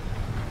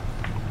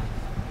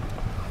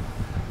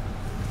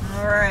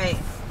 All right.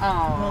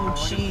 Oh,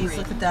 jeez,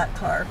 look at that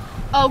car.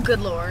 Oh, good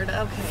lord.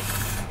 Okay.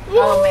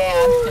 Oh,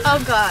 man. Oh,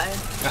 God.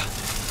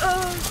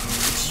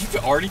 Did you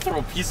already throw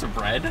a piece of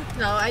bread?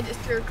 No, I just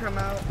threw a crumb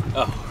out.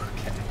 Oh,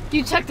 okay.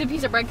 You chucked a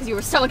piece of bread because you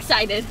were so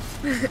excited.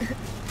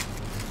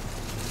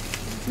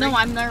 No,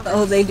 I'm nervous.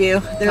 Oh, they do.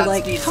 They're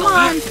like, Godspeed, come son.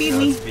 on, feed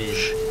me. Godspeed.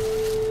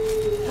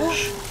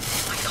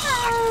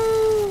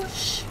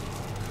 It's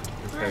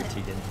fair,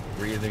 Tegan.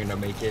 We're either gonna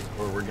make it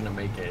or we're gonna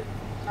make it.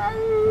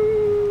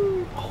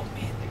 Oh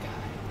man, the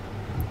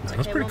guy.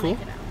 That's pretty cool.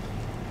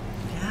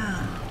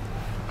 Yeah.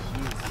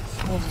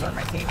 Wolves are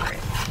my favorite.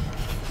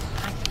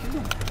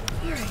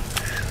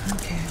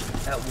 Okay.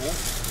 That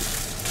wolf.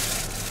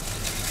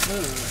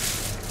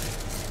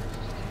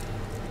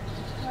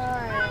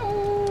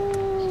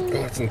 Oh,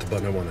 that's not the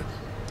button I wanted.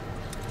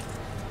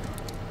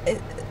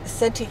 It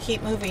said to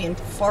keep moving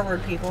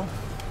forward, people.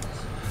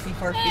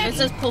 Before feeding. It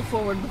says pull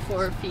forward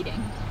before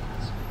feeding.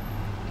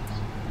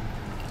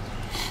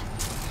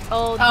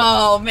 Oh,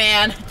 Oh,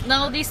 man.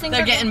 no, these things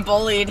They're are getting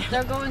bullied.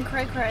 they're going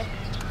cray cray.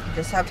 You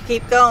just have to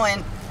keep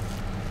going.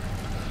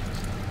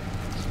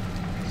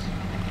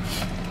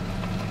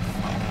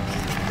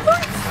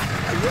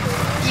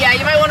 Yeah,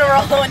 you might want to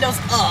roll the windows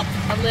up.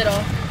 A little.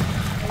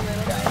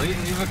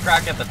 Leave a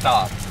crack at the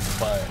top,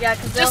 but Yeah,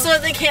 because Just so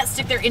that they can't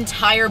stick their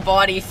entire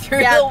body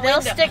through yeah, the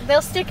window.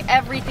 they'll stick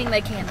everything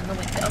they can in the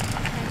window.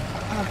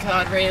 Oh,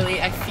 God,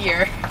 Rayleigh, I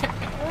fear.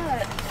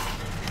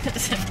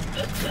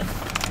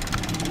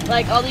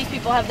 Like all these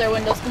people have their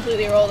windows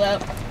completely rolled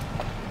up.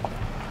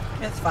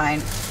 It's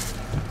fine.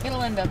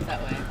 It'll end up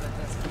that way, but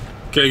that's...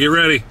 Okay, get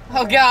ready.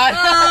 Oh, God.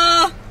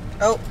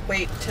 Oh,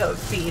 wait to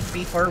feed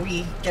before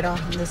we get on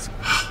this.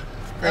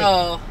 Great.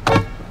 Oh.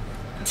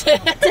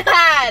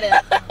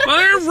 Dad! Well,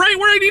 they're right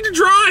where I need to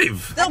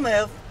drive. They'll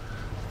move.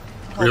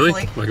 Really?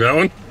 Hopefully. Like that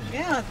one?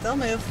 Yeah, they'll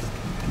move.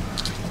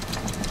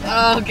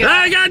 Oh, God.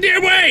 Ah,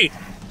 goddamn way!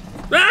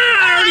 Ah,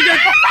 I already got.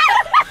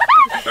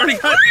 Already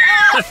got.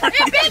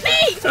 It bit me!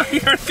 I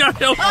already got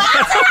help.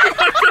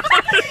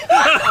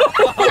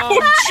 Oh,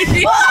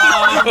 jeez. Oh,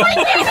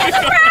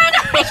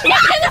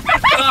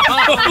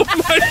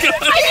 my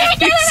God.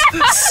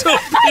 He's so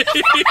big.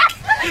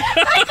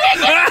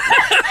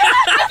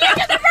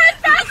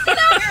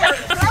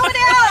 Throw it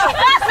out!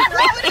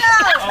 Throw it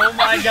out! oh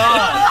my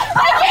god!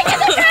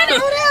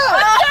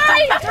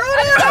 Throw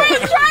it out!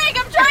 I'm trying!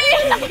 I'm trying!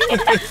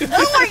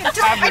 Oh my,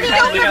 I need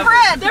all your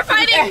bread. They're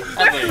fighting.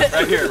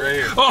 Right here, right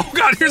here. Oh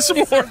God, here's some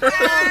more. Oh my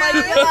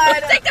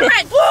God. Take the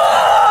bread.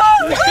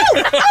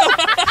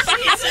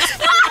 Jesus.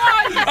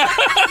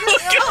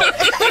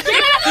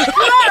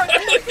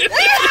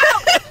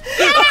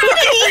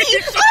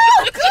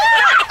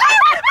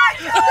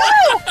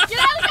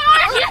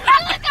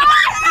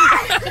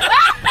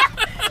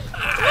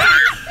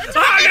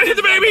 I gotta hit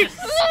the baby.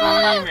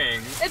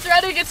 Screaming. It's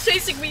running. It's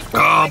chasing me.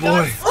 Oh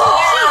boy. Okay,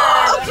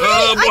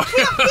 Oh, boy. I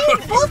can't feed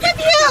both of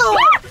you.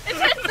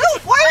 No,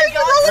 why are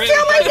you rolling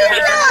down my hair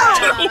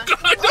now? Oh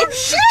God. Oh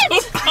shit!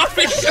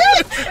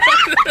 Shit!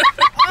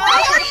 Why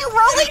are you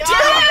rolling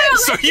down?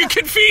 So you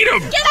can feed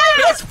him. I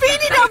was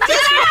feeding him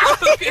just right.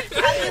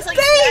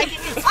 Babe,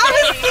 I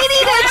was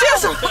feeding it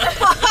just right.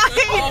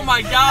 Oh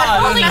my God.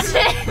 Holy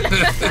shit.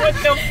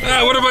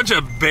 What a bunch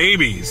of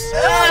babies.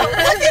 Look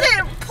at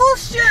it. Pull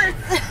shirt.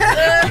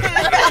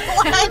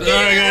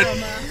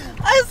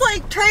 I was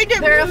like trying to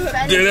move.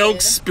 Did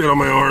elk spit on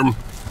my arm?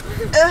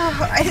 Maybe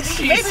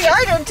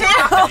I don't too.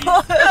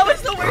 That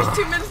was the worst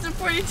 2 minutes and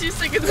 42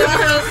 seconds of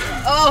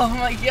Oh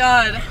my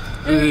God.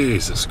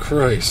 Jesus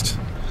Christ.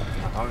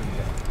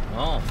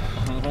 Oh.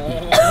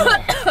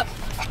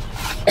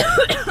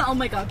 Oh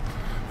my God.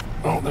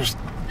 Oh, there's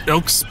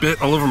elk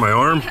spit all over my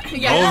arm,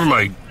 Yeah. all over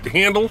my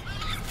handle.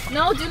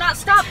 No, do not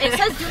stop. It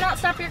says do not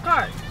stop your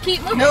car.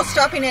 Keep moving. No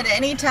stopping at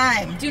any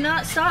time. Do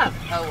not stop.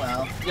 Oh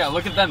well. Yeah,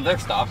 look at them. They're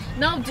stopped.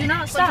 No, do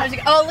not stop. Sometimes you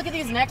go, oh, look at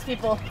these next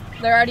people.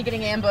 They're already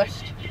getting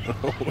ambushed.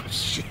 Oh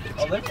shit.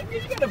 Oh, they're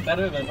kind of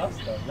better than us,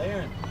 though.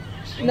 They're.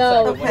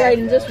 No, Okay,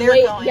 Brayden, just they're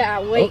wait. going. Yeah,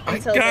 wait I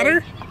until got they-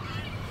 her.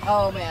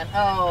 Oh man. Oh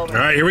All man.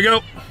 right, here we go.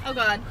 Oh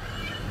God.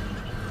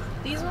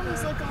 These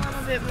ones look a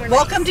little bit more.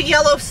 Welcome to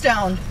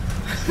Yellowstone.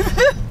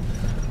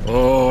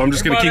 Oh, I'm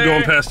just gonna keep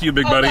going past you,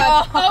 big buddy.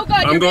 Oh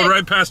God. I'm going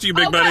right past you,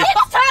 big buddy.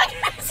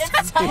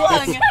 It's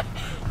tongue.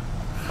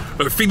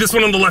 Feed this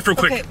one on the left real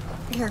quick. Okay,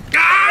 here.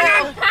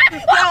 Ah!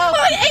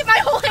 Oh, it ate my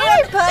whole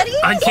hand. Here, buddy.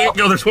 I can't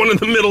go. There's one in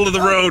the middle of the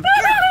road.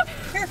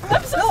 Here.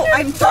 No,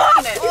 I'm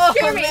throwing it. Oh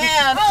Scared me.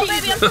 man. Oh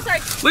baby, I'm so sorry.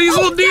 Look at these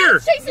little deer.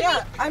 Chasing me.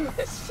 Yeah, I'm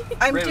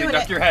Really, doing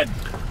duck it. your head.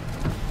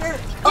 Here. out.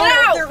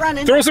 Oh, they're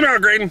running. Throw some out,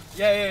 Graydon.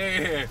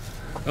 Yeah.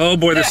 Oh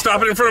boy, they're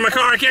stopping in front of my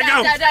car. I can't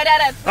go. Dad.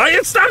 I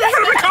get stopped in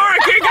front of my car. I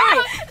can't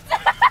go.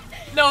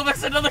 No,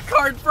 there's another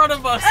car in front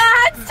of us.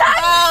 It's time.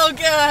 Oh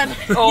God.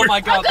 Oh my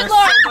God, there's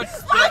Lord. so much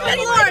spit on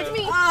the road. Lord,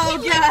 me. Oh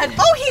God.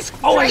 Oh, he's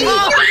right in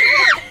your door.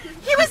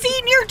 He was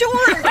eating your door.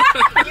 You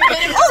hit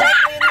him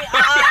directly in the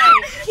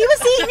eye. He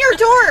was eating your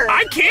door.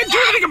 I can't do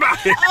anything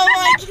about it. Oh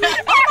my God.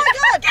 Oh my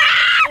God.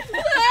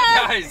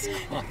 Guys.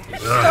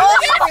 Don't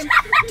scream.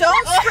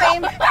 Don't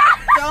scream.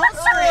 Don't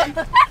scream.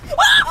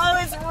 Oh,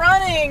 it's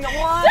running.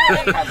 Why?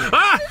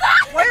 Ah!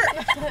 Where?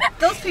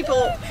 Those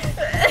people.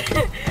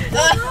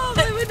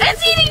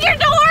 It's eating your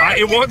door.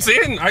 It wants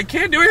in. I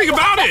can't do anything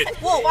about it.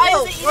 Whoa, Why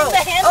whoa, is it whoa. eating the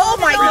handle Oh of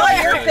the my door?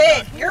 God, you're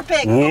big. You're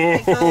big. Whoa.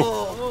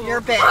 Oh,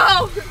 you're big.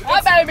 Oh,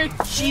 baby.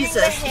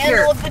 Jesus. The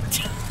handle of the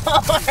door. Oh,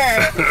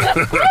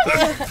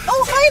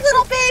 hi,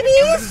 little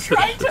babies.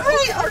 Hi,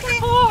 okay.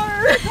 No,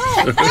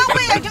 that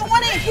way. I don't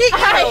want to hit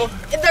you.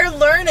 They're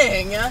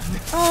learning.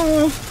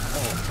 Oh.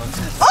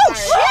 Oh,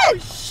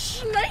 shit.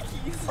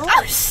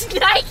 Oh,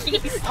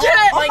 shnikes.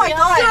 Oh my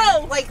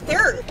God. Like,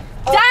 they're.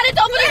 Dad, it's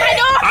opening my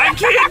door. I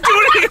can't do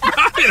anything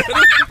about it.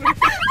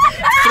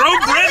 Throw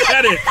bread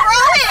at it.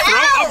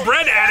 Throw a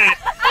bread at it.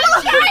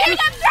 I'm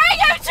trying.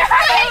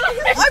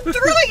 I'm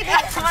throwing it.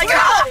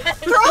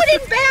 Throw it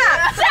in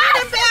back.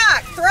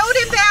 Throw it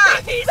in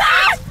back.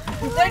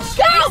 They're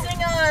chasing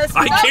us.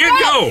 I can't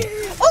go.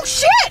 Oh,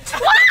 shit.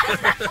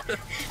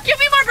 Give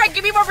me more bread.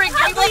 Give me more bread.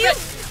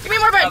 Give me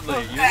more bread.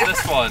 Dudley, use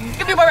this one.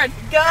 Give me more bread.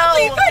 Go.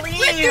 Leave. I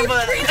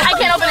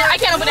can't open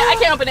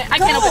it.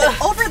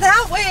 Over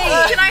that way.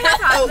 Can I have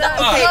half that?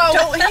 Okay,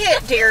 don't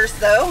hit deers,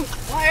 though.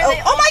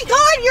 Oh my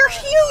God, you're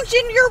huge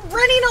and you're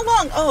running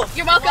along. Oh,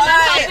 You're welcome.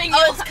 I'm helping you.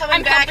 Oh, it's coming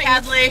I'm back,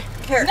 helping you. Hadley.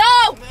 here.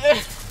 No.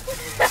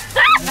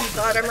 Oh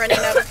God, I'm running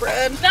out of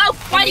bread. No.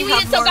 Why do you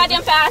eat it so more?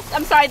 goddamn fast?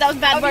 I'm sorry. That was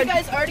bad Have you word.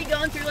 guys already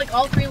gone through like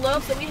all 3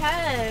 loaves that we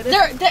had?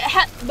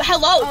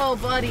 Hello. Oh,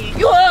 buddy.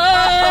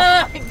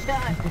 Oh my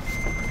God.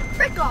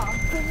 Frick off.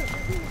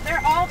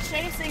 They're all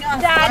chasing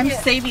us. I'm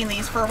saving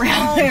these for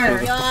around Oh there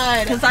my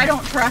God. because I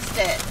don't trust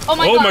it. Oh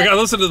my Oh god. my God,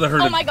 listen to the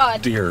herd Oh my god.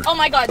 of deer. Oh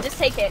my god. Just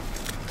take it.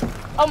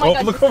 Oh my Oh,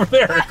 god. look over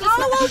there. Go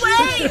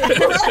away!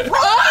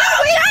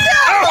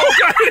 Oh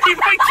God, he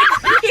might get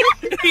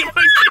He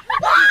might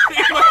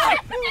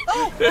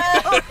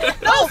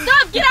No,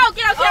 stop! Get out!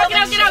 Get out! Get out! Get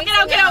out! Get out! Get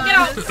out! Get out! Get out!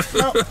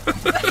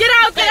 Get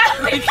out! Get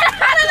out! Get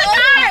out of the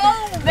car!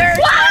 They're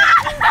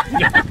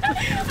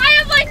I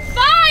have like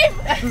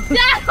 5!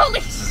 Dad,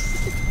 holy shit!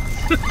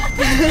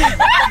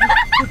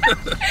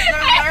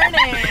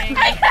 learning.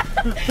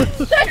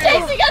 They're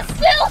chasing us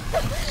still!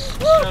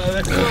 No,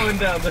 they're slowing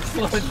down. They're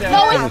slowing down.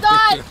 No, it's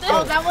not!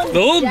 Oh, that one. The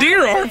little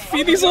deer are.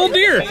 Feed these little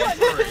deer. Look at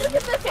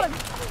this one.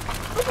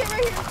 Okay,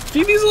 right here.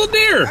 Feed these little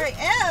deer. I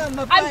am.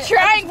 I'm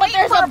trying, but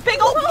there's for a a big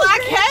old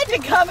black head to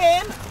come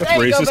in.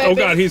 That's racist. Oh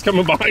God, he's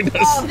coming behind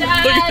us. Oh, Look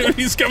at him,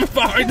 he's coming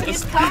behind us.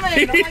 He's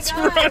coming. He's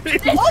running.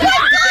 Oh my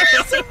God,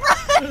 he's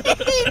running!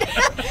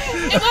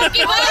 It won't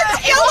give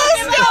up.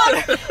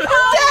 Yellowstone!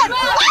 Dad!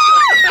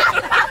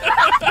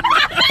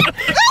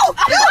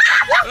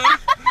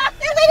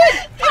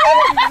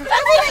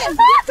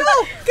 Go!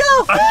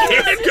 Go! I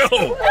can't go.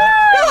 No,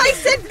 I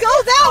said go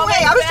that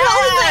way. I was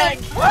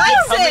telling them.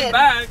 Coming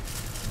back.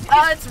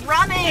 Oh, it's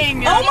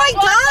running. Oh my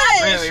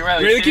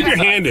God! Really, keep your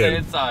hand in.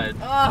 Inside.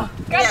 Oh,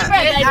 Grab the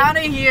bread, get baby. out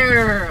of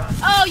here.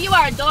 Oh, you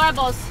are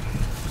adorables.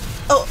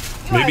 Oh,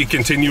 Maybe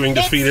continuing to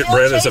It's feed it still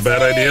bread is a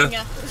bad chasing.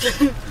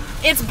 idea.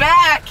 It's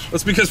back.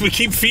 That's because we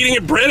keep feeding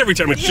it bread every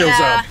time it shows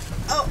up.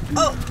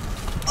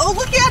 oh,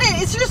 look at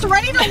it. It's just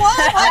running along.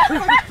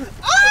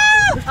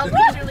 I'll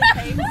literally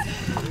pay.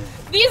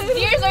 These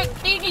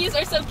thingies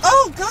are so cute.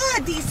 Oh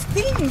God, these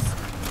things.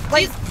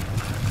 Like,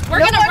 We're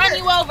no gonna wonder- run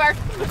you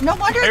over. no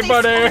wonder Hey, they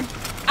buddy.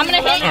 I'm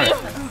gonna hit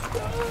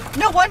you.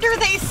 no wonder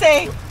they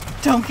say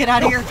don't get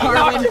out of your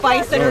car when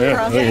bison Oh, are yeah.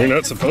 crossing. You're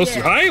not supposed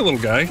to. Hi, little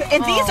guy.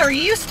 And these are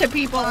used to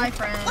people. My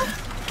friend.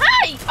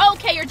 Hi.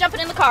 Okay, you're jumping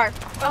in the car.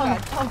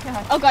 Oh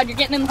God. Oh God, you're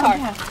getting in the car.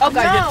 Oh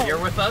God. No. You're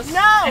with us?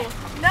 No.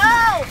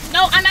 No.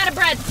 No, I'm out of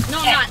bread. No,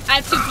 I'm not. I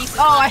have 2 pieces.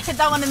 Oh, I hit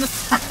that one in the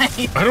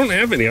side. I don't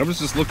have any. I was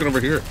just looking over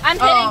here. I'm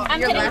hitting. Oh, I'm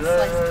your hitting.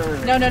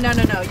 last slice.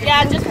 No.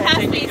 Yeah, just pass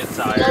Taking these it,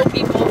 sire. slow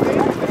people.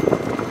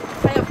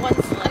 I have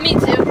one slice. Me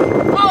too.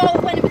 Oh,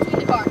 it went in between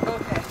the car.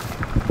 Okay.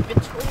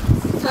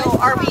 So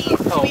are we? Do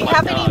Oh we my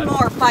have any God.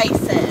 more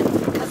bison?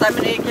 Because I'm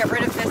gonna get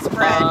rid of this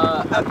bread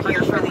up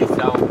here for these.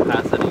 Don't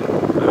pass any.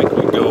 I think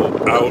we go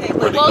out Okay,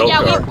 where the Well, elk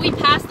yeah, are. we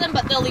passed them,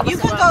 but they'll leave You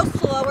us can alone. go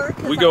slower.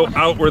 'Cause We I go wanna-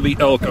 out where the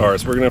elk are,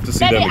 so we're gonna have to see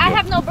Baby, them I again.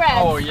 have no bread.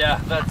 Oh yeah,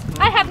 that's.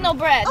 I have no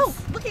bread. Oh,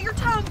 look at your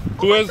tongue.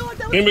 Who has?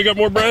 Anybody got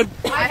more bread?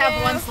 I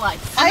have one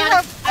slice. I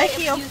have. I used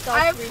feel. all I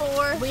have three.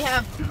 4. We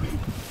have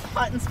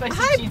hot and spicy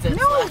Hi, cheeses.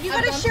 no, left. you I've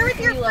gotta gone share through with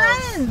your 3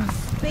 loaves.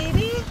 friends,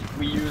 baby.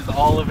 We used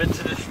all of it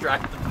to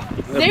distract them.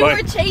 They But-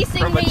 were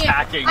chasing From me.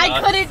 attacking I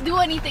us. couldn't do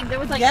anything. There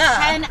was like Yeah.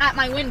 10 at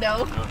my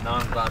window. No, now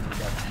I'm glad we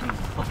got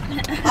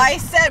 10. I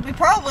said we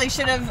probably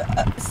should have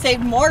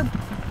saved more,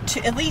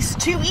 at least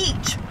 2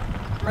 each,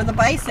 for the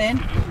bison.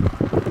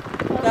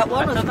 That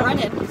one was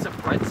running. Piece of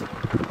pretzel.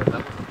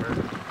 That was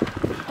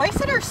perfect.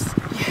 Bison are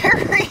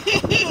scary.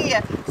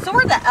 So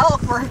are the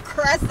elk. We're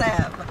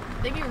aggressive.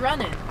 They be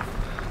running.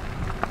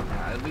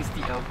 Yeah, at least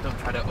the elk don't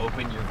try to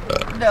open your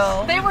door.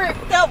 No. They were.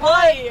 That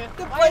Why?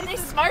 The Why are they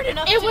bison. smart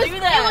enough It to was do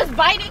that? it was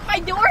biting my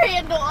door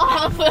handle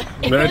off. It was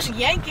Imagine,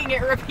 yanking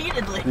it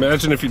repeatedly.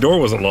 imagine if your door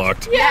wasn't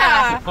locked.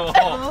 Yeah.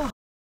 Oh,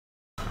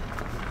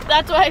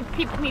 That's why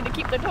people need to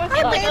keep their doors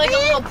Hi, locked. Like a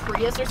little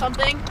Prius or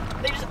something.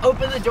 They just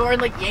open the door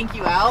and like yank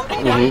you out.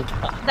 Mhm.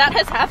 That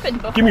has happened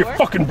before. Give me your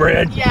fucking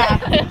bread. Yeah.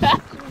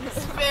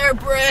 Spare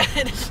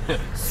bread.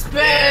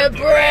 Spare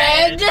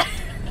bread.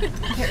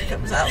 Here it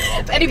comes out a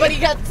little bit. Anybody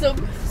got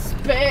some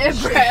spare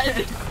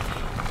bread?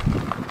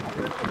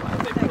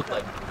 they put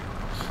like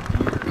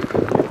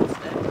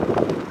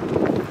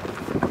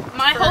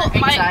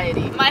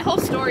anxiety. My whole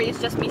story is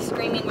just me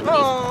screaming with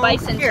Oh, these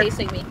bison here.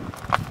 chasing me.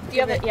 Do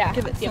you have it? Yeah.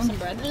 Give it Do you have some.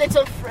 some bread?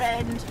 Little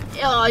friend.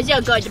 Oh,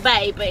 you're good,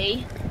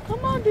 baby.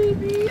 Come on,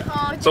 baby.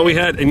 Oh, That's all we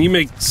had, and you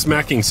make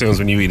smacking sounds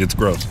when you eat. It's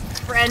gross.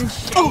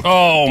 friendship.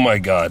 Oh my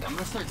God. I'm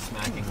gonna start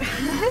smacking.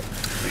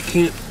 I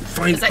can't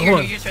find. Is that Hold your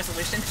on. New Year's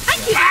resolution?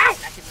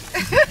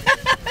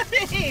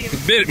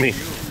 It bit me.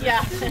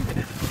 Yeah.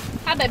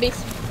 Hi,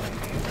 babies.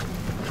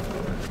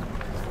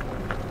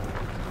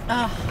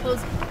 Oh, those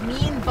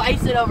mean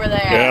bison over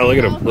there. Yeah, look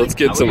at them. Let's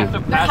get Now we some. have to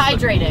They're pass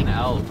the hydrating. mean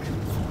elk.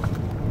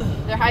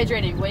 They're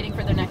hydrating, waiting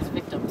for their next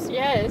victims.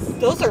 Yes.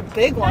 Those are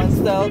big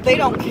ones, though. They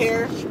don't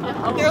care.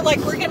 They're like,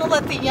 we're gonna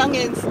let the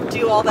youngins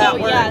do all that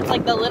Oh work. yeah, it's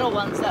like the little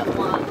ones that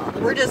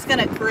want. We're just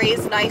gonna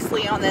graze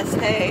nicely on this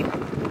hay.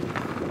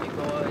 Big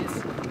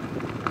boys.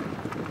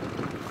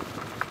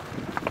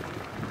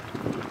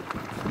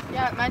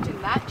 Yeah,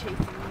 imagine that chasing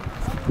me.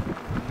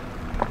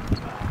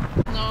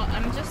 No,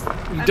 I'm just.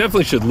 You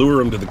definitely should lure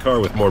them to the car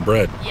with more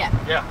bread. Yeah.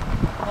 Yeah.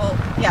 Well,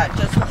 yeah,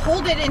 just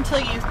hold it until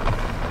you,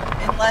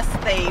 unless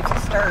they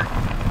start.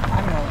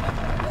 I'm rolling up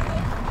there with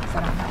it, 'cause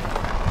I don't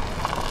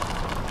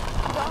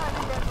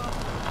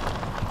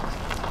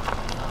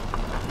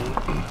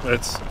have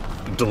That's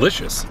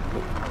delicious.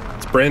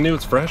 It's brand new.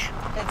 It's fresh. it.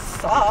 It's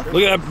soft.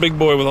 Look at that big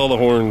boy with all the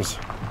horns.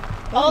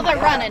 Oh, they're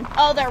yeah. running.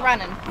 Oh, they're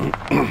running.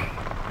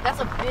 That's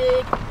a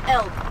big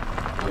elk.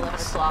 11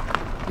 o'clock.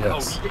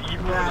 Yes. Oh, you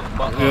moved his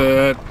butt.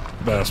 That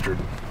bastard.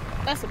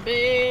 That's a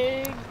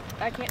big.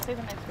 I can't say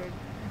the next word.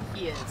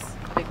 He is.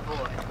 Big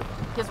boy.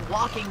 His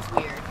walking's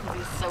weird because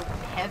he's so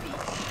heavy.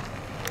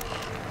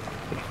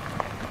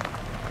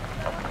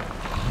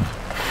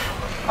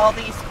 All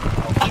these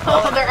people.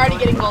 Oh, they're already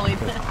getting bullied.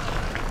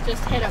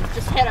 Just hit him.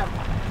 Just hit him.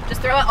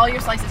 Just throw out all your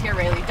slices here,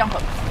 Rayleigh. Dump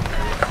them.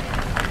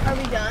 Are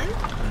we done?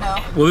 No.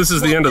 Well, this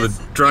is the end of the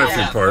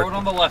drive-through Yeah, throw it part.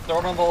 on the left. Throw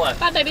it on the left.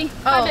 Bye, baby.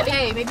 Oh, Bye, baby.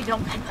 hey, maybe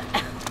don't pet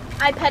that.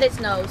 I pet its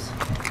nose.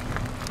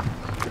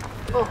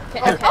 Oh,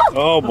 Okay.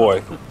 Oh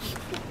boy.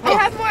 I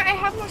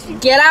have more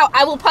sequins. Get out.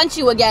 I will punch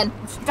you again.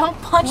 Don't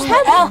punch the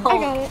L. I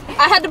got it.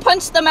 I had to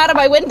punch them out of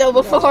my window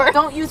before.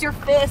 Don't use your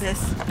fist.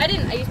 I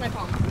didn't. I used my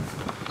palm.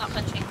 Not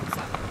punching.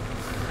 So.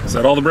 Is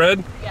that all the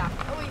bread? Yeah.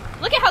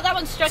 Look at how that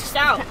one's stretched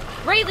out.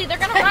 Rayleigh, they're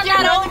gonna run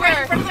that over.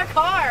 Right in front of their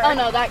car. Oh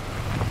no, that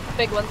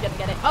big one's gonna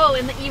get it. Oh,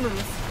 and the emus.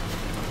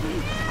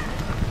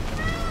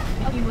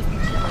 The emus be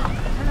chilling.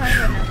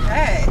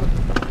 Okay.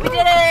 We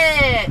did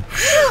it!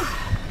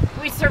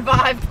 We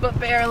survived, but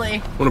barely.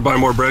 Want to buy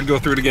more bread? Go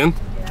through it again?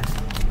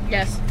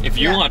 Yes. If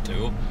you want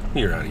to.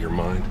 You're out of your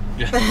mind.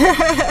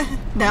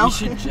 No. We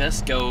should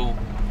just go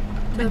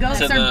The ghosts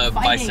to are the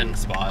fighting. bison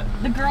spot.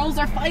 The girls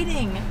are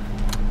fighting.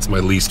 It's my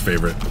least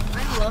favorite.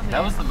 I love it.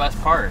 That was the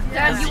best part.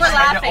 Dad, you were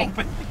Trying to laughing.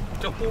 open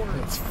the door.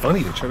 It's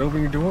funny to try to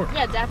open your door.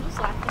 Yeah, Dad was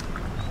laughing.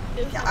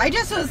 I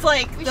just was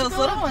like, We those should go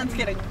little out. ones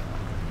getting.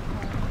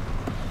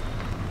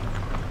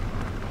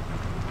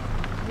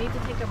 Need to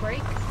take a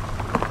break.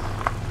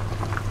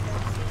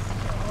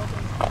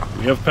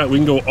 We have pet. We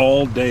can go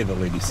all day. The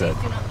lady said.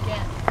 Do not get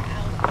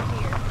out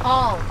here.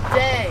 All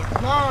day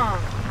long.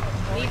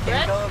 We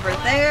can go over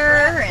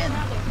there and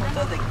we'll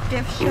go to the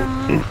gift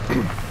shop.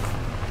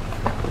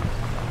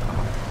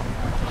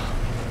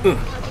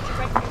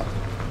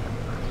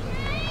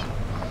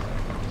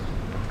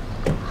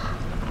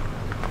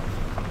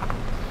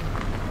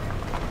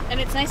 And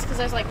it's nice because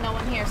there's like no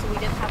one here, so we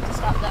didn't have to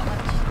stop that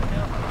much.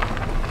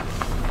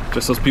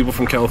 Just those people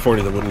from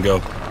California that wouldn't go.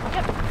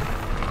 Yeah,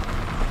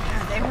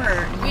 they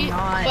were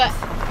not. But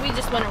we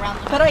just went around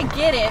them. But I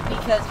get it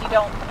because you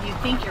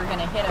think you're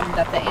gonna hit them,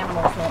 that the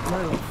animals won't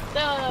move.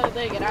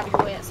 They get out of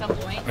your way at some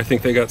point. I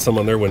think they got some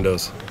on their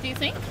windows. Do you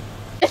think?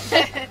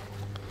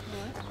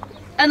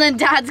 And then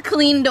Dad's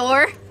clean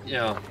door.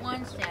 Yeah.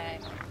 One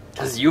sec.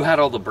 Because you had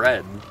all the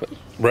bread.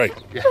 Right.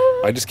 Yeah.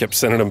 I just kept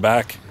sending them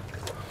back.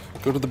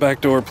 Go to the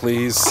back door,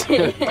 please.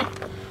 Yeah,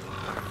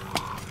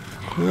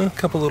 a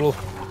couple little.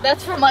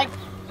 That's from like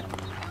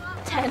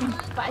 10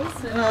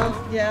 bison.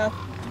 Well, yeah.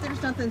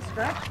 There's nothing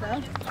scratched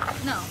though.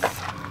 No.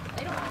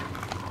 They don't.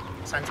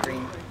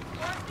 Sunscreen.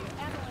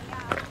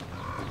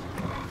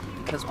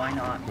 Because why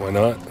not? Why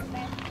not?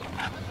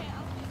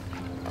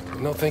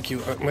 No, thank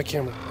you. My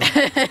camera.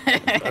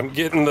 I'm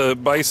getting the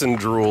bison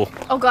drool.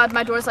 Oh God,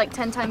 my door's like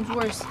 10 times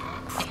worse.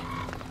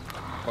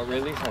 But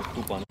really has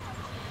poop on it.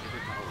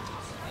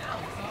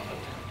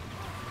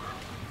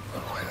 Oh,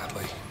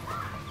 Hadley.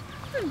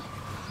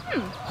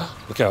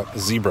 Look out,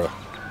 zebra.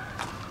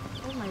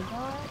 Oh my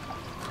God.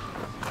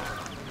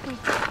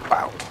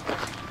 Wow.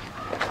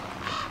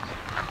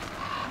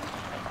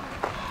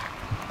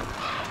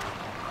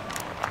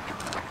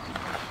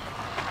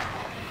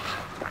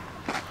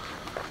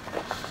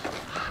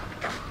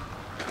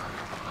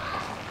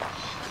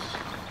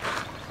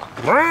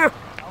 Ah!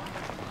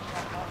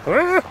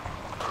 Ah!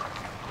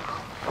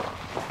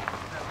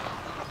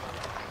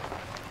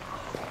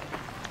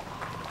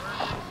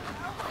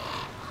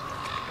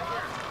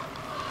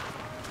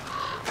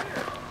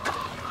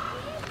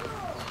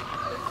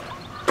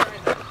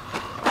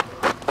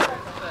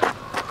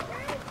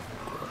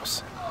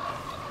 Gross.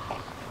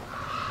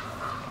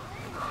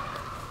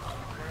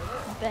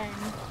 Ben.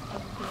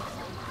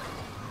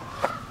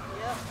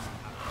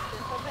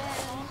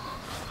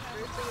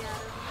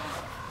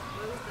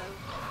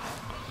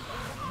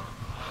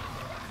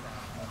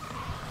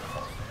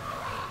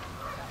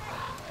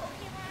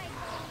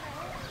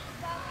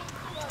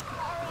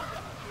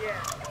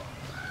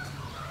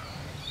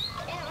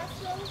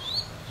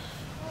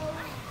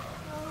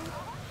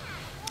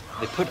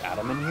 They put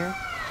Adam in here?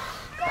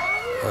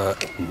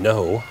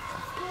 No.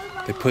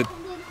 They put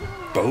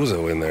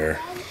Bozo in there.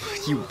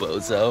 You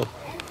bozo.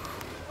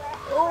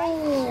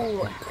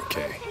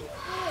 Okay.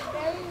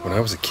 When I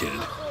was a kid,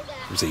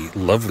 there was a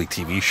lovely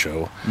TV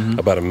show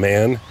about a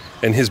man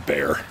and his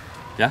bear.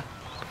 Yeah?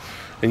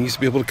 And you used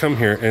to be able to come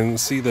here and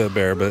see the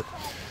bear, but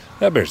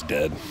that bear's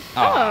dead.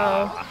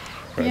 Oh.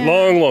 Right,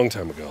 long, long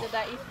time ago. Did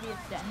that used to be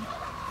its den?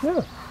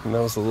 Yeah. And that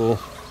was the little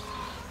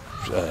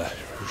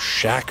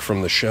shack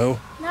from the show.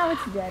 No,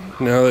 it's dead.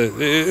 No,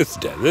 it's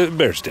dead. The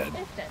bear's dead.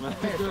 It's dead.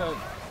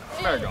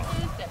 Bear gone.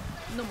 It's dead.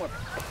 No more.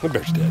 The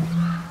bear's dead.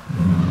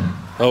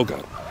 Oh,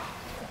 God.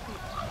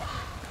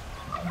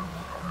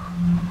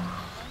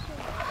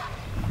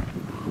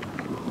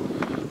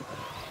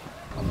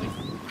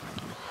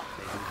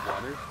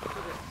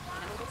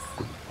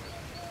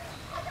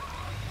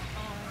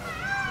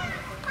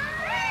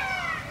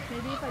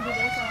 Maybe if I do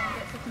this, I'll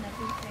get such an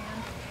epic fan.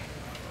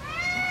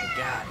 Oh my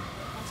god.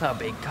 That's a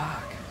big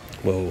cock.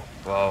 Whoa.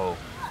 Whoa.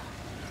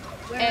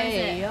 Where is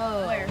it?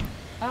 yo. Where?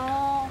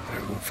 Oh. I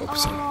won't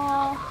focus on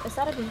Oh. Is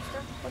that a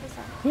booster? What is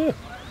that? it.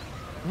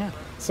 Yeah. Yeah.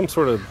 Some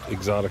sort of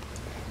exotic.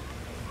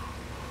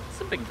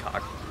 It's a big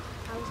cock.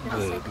 I was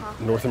gonna say The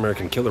cock. North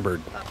American killer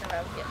bird. Thought that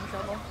I would get in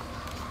trouble.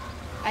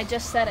 I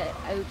just said it.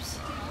 Oops.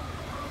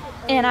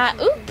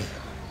 And oop.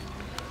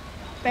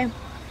 Bam.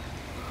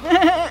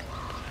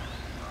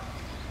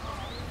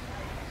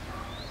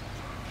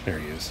 There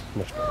he is.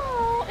 Much better.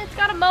 Oh, it's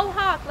got a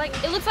mohawk. Like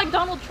it looks like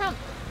Donald Trump.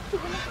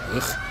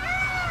 Ugh.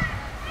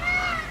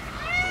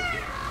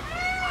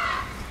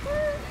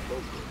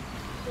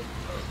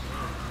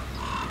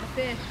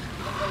 fish.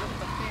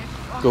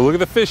 Go look at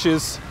the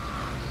fishes.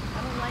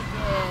 I don't like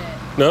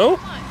it. No?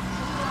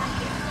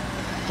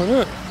 Why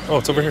not? Oh,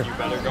 it's over here. You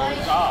better go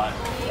inside.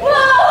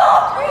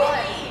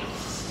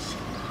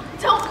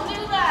 Don't do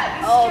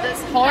that. Oh,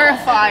 that's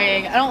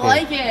horrifying. I don't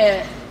like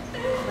it.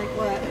 Like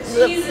what?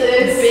 Jesus.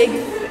 Big.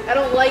 I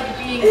don't like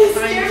being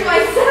behind the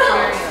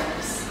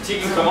aquariums.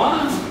 Tegan, come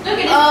on.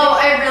 Oh,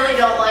 I really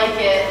don't like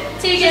it.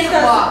 Tegan,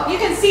 You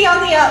can see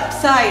on the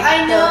outside.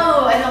 I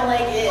know. I don't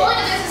like it. look,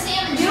 there's a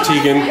salmon. You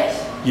Tegan,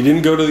 you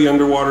didn't go to the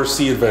underwater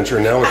sea adventure.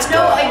 Now it's No,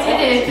 gone. I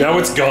didn't. Now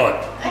it's gone.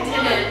 I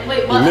didn't.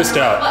 Wait, what? You missed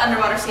out. What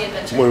underwater sea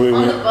adventure? When we On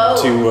went the boat.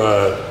 to,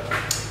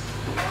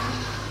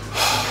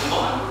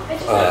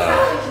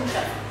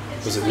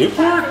 was it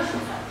Newport?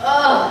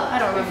 I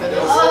don't remember this.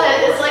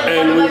 Oh, it's like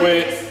And one we of my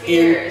went biggest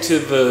fears.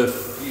 into the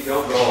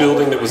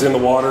building that was in the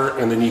water,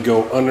 and then you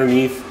go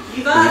underneath. You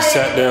And got we it.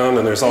 sat down,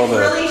 and there's all It's the.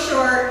 really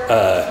short.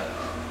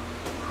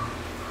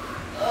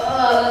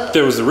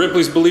 There was the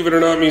Ripley's Believe It or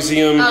Not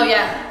Museum, Oh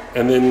yeah.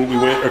 and then we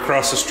went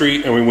across the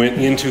street, and we went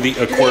into the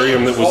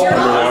aquarium that was You're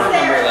almost underwater.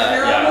 there. that,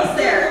 You're yeah. almost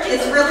there.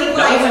 It's really That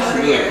nice was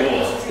over really here.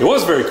 cool. It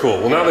was very cool.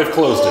 Well, now they've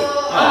closed it.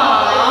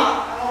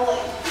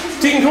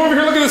 Tegan, come over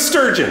here. Look at the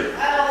sturgeon.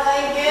 I don't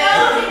like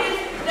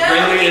it.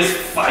 Brandon is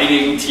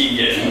fighting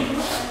Tegan.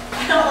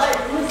 I don't like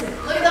it.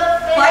 Look at the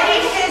fish.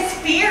 Fighting his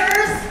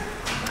fears.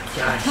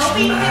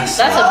 Helping him. That's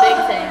a big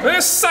thing. Look at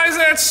the size of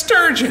that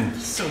sturgeon.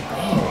 It's just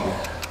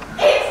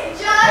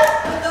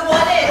the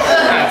one in.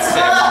 That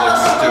Sam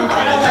looks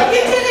stupid.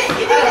 You did it.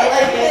 You did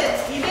it.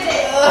 You did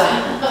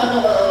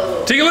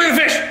it. Tegan, look at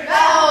the fish.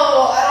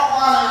 No, I don't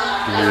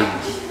want to.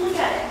 Just look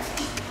at it.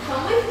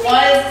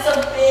 Why is it so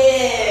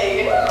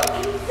big?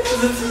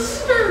 It's a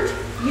skirt.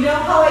 You know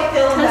how I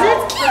feel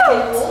about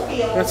freaking wolf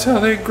That's how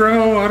they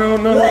grow. I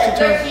don't know what to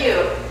tell They're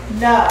you. cute.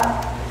 No.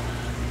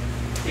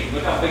 Hey,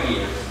 look how big he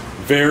is.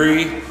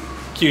 Very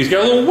cute. He's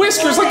got little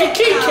whiskers like a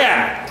kitty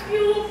cat.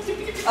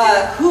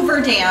 Hoover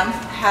Dam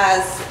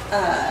has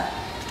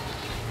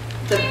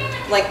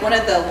one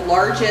of the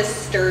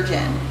largest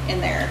sturgeon in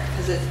there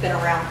because it's been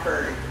around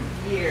for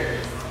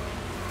years.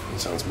 That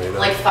sounds made up.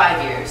 Like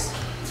 5 years.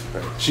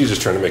 She's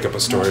just trying to make up a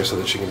story so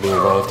that she can be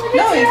involved.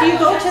 No, if you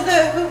go to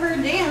the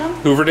Hoover Dam,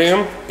 Hoover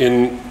Dam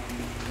in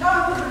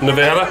not Hoover Dam,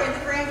 Nevada? sorry, the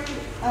Grand,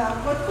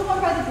 what's the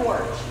one by the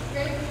gorge?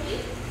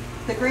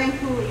 The Grand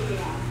Coulee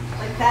Dam,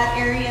 like that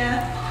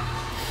area.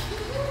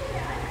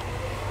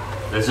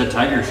 There's a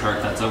tiger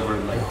shark that's over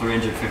like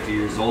 350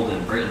 years old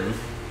in Britain.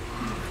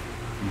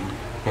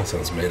 That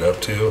sounds made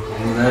up too.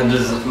 That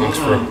just looks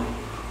for.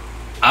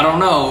 I don't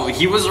know.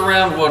 He was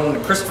around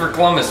when Christopher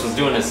Columbus was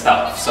doing his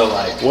stuff, so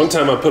like. One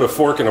time I put a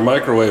fork in a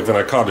microwave and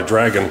I caught a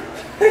dragon.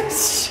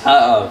 Shut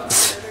up.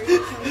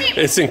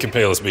 It's in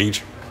Capalis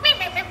Beach.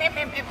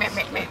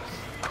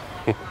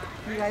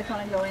 You guys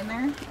want to go in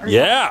there? Or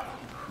Yeah.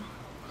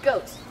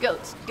 Goats,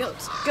 goats,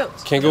 goats,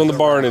 goats. Can't go in the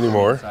barn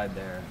anymore. Inside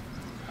there.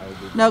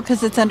 No,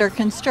 because it's under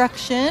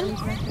construction.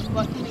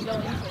 What can we go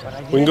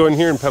into? We can go in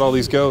here and pet all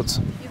these goats.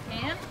 You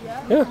can?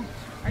 Yeah.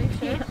 Are you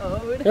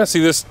sure? Yeah, see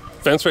this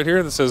fence right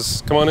here that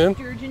says, come on in?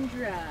 Sturgeon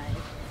Drive.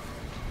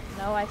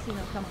 No, I see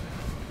no come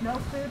on. No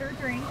food or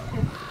drink.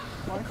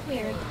 More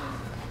cleared.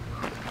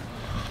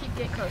 Keep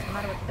getting close, no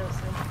matter what the goats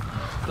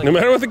say. No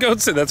matter what the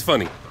goats say, that's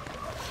funny.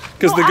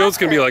 Because the goat's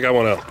going to be like, I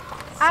want out.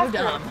 So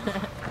dumb.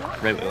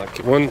 Right, like.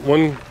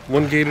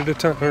 One gate at a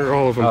time, or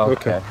all of them? Oh,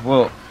 okay.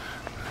 Well,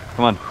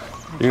 come on.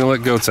 You're going to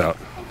let goats out.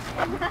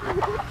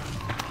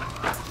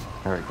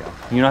 There we go.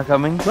 You not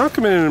coming? I'll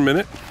come in a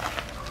minute.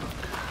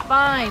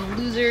 Fine,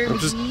 loser. I'm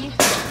just-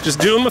 McGee. Just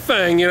doing my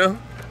thing, you know?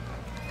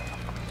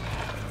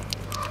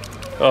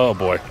 Oh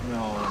boy.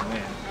 Oh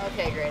man.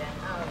 Okay, great.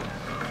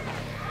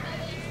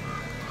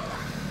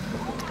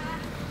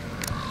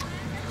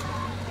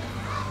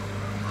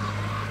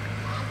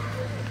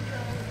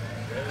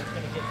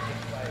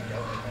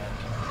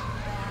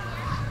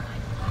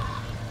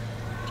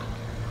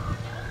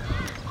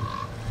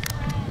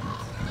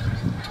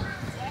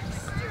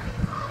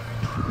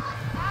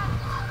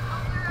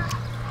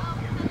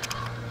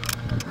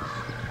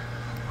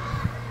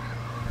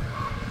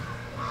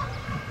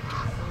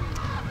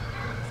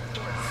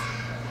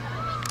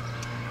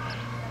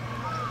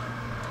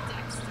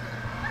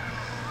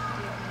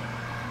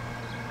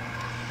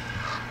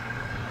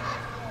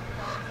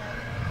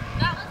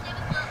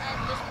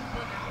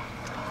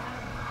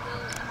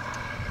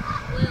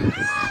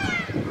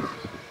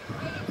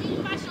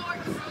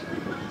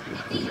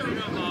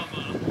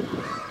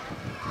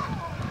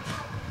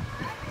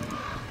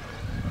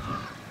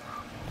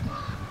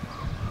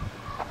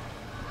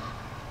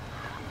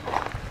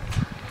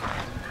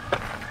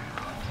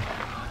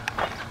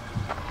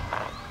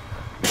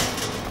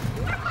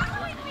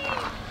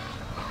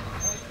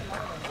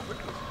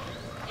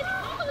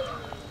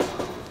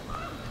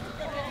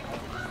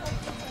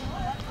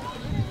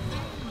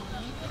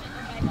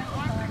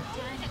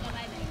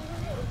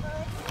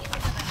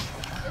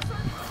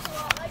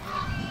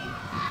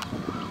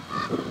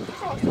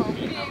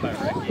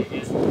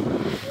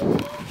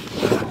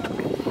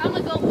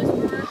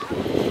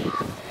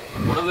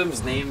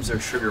 them's names are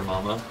Sugar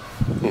Mama.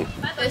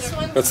 This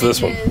one's That's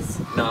this one.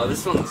 No,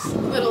 this one's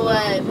Little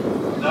Ed.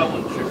 that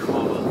one's Sugar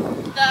Mama.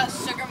 The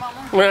Sugar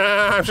Mama.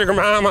 Ah, Sugar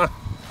Mama.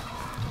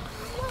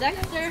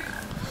 Dexter.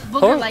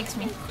 Booger likes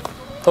me.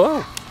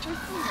 Hello.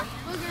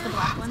 The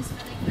black ones.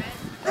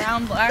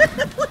 Brown, black.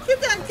 Look at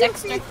that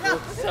Dexter. No,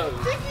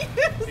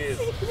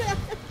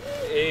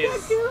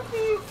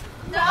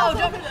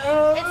 don't.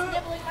 It's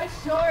nibbling my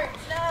shorts.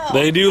 No.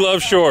 They do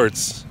love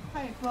shorts.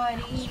 Hi,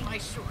 buddy. Eat my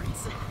shorts.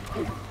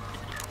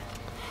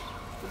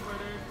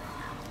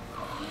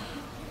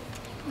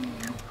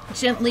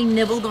 Gently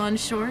nibbled on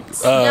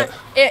shorts.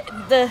 They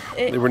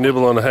were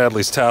nibbling on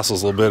Hadley's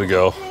tassels a little bit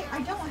ago.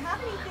 I don't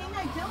have anything.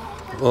 I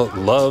don't. Well,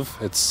 love,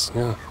 it's,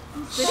 yeah,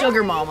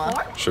 Sugar Mama.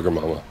 Sugar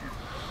Mama.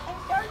 I'm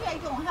sorry, I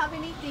don't have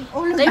anything.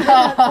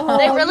 Oh,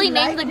 They really you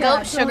named like the that,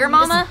 goat Sugar don't you?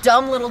 Mama.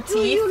 Dumb little Do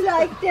teeth. you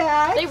like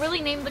that? They really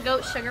named the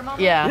goat Sugar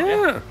Mama. Yeah.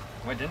 Yeah.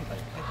 Why didn't they?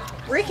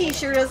 Ricky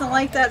sure doesn't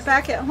like that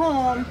back at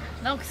home.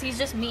 No, because he's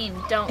just mean.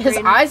 Don't. His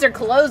Braden. eyes are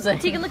closing.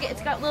 Tegan, look at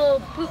it's got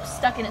little poops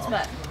stuck in its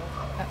butt.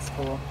 That's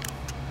cool.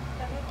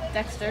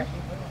 Dexter.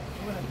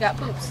 You got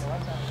poops.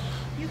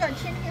 You got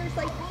chin ears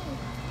like me.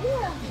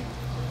 Yeah.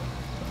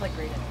 Look like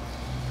Graydon.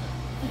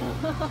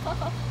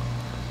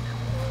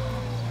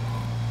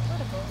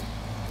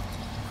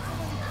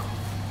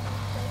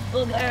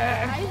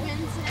 Hi,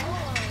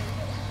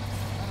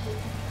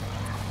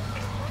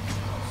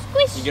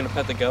 Vincent. You gonna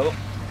pet the goat?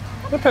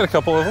 I pet a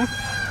couple of them.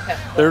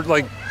 They're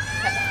like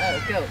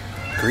Goat.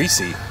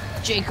 greasy.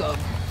 Jacob.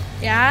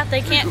 Yeah,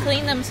 they can't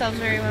clean themselves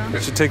very well. They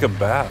should take a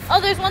bath. Oh,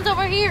 there's ones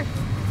over here.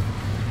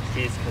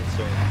 He's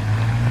concerned.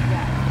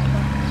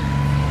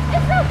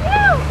 It's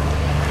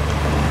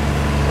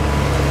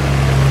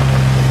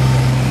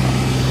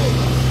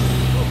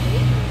so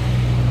cute.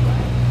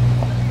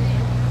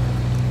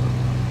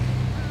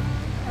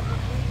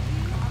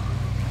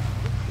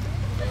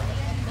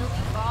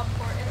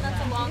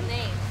 That's a long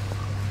name.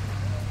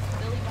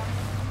 Billy Bob.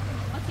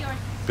 What's yours?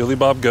 Billy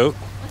Bob Goat.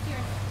 What's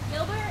yours?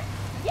 Gilbert?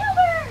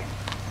 Gilbert!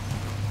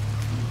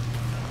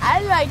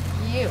 I like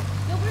you.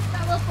 Gilbert's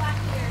got little black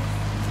ears.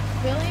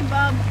 Billy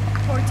Bob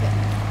Horton.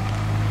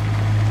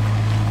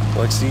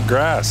 Likes to eat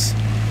grass.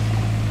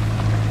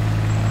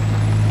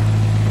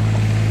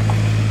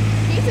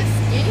 He's a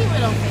skinny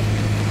little thing.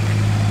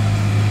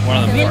 One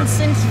of them.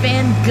 Vincent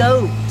Van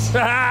Goat.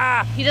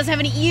 Ah! He doesn't have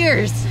any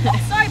ears.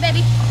 Sorry,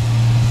 baby.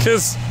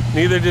 Because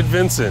neither did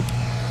Vincent.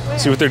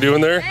 See what they're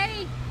doing there?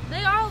 Hey,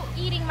 they all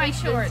eating my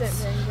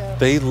shorts.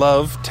 They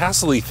love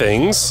tassely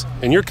things,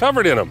 and you're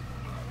covered in them.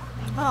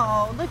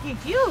 Oh, look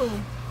at you.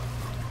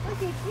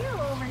 Look at you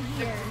over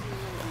here.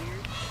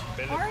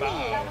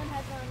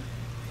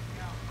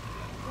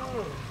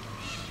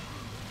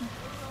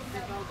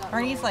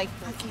 Arnie's like,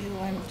 fuck you,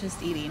 I'm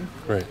just eating.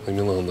 Right, leave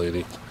me alone,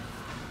 lady.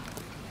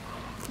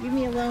 Leave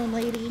me alone,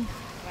 lady.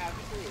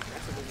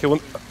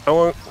 Okay,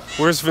 well,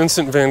 where's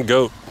Vincent Van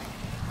Goat?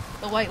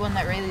 The white one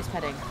that Rayleigh's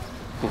petting.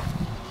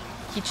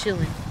 He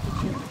chilling.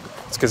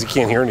 It's because he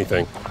can't hear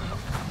anything.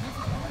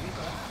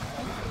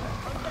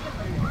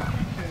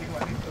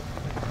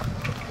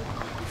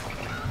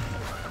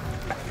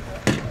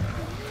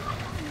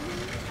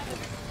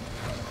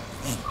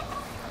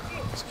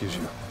 Excuse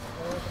you.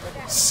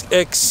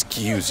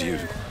 Excuse you.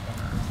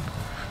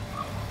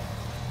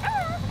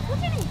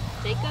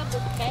 Jacob with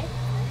a K.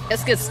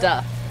 That's good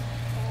stuff.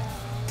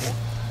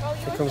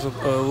 Here comes a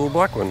little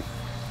black one.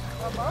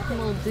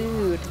 Little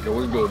dude. Go,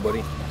 we go,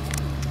 buddy.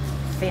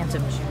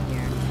 Phantom Jr.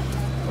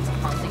 What's a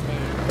haunting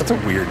name? That's a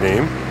weird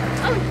name.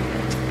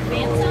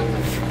 Phantom.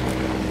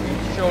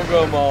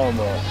 Sugar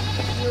Mama.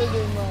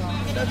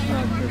 That's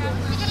not Sugar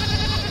Mama.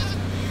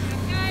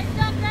 Guys,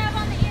 don't grab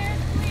on the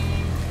ears,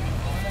 please.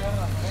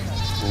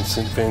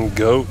 Vincent Van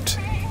Goat.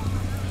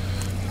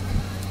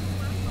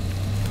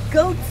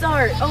 Goat's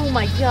art. Oh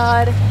my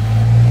god.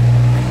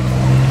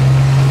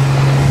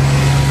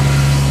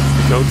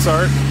 Goat's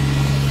art.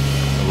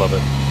 I love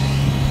it.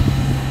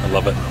 I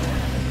love it.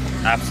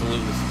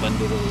 Absolutely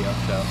splendidly up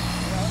show.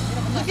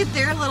 Look at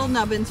their little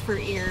nubbins for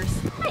ears.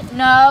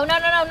 No,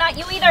 not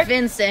you either.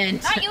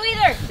 Vincent. Not you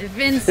either.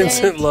 Vincent.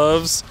 Vincent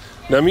loves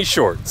nummy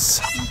shorts.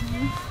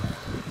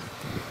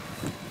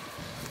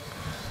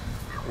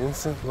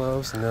 Vincent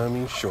loves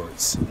nummy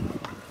shorts.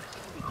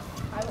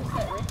 I wish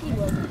that Ricky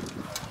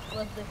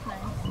was this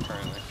nice.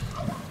 Apparently.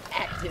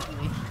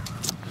 Actively.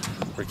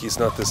 Ricky's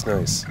not this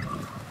nice.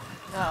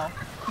 No.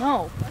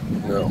 No.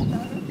 No.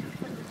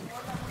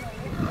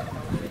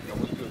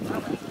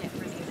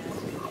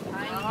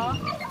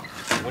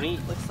 When he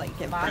Looks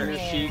like it. or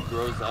she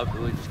grows up,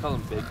 really just call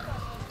him big.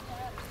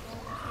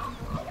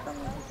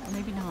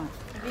 Maybe not.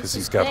 Because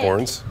he's got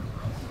horns.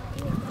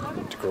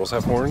 Do girls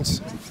have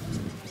horns?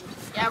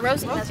 Yeah,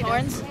 Rosie has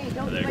horns.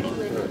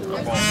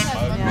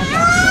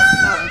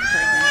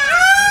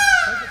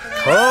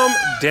 Calm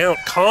down.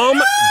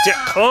 Calm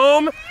down.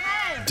 Calm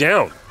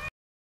down.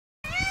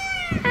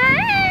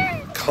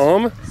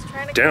 Calm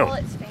down.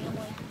 Its family.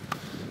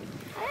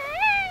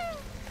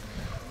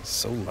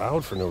 So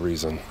loud for no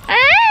reason.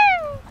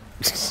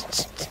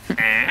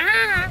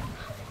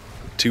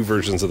 two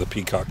versions of the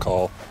peacock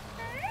call.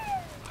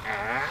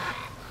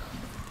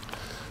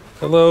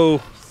 Hello.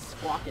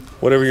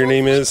 Whatever your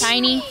name is.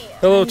 Tiny.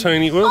 Hello,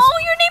 Tiny. What is... Oh,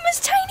 your name is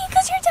Tiny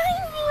because you're tiny.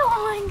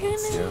 Oh my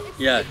goodness.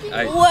 Yeah.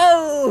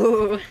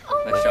 Whoa.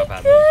 Oh Nice job,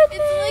 Abby.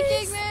 It's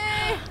licking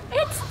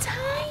me. It's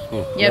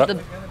tiny. You have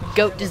the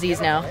goat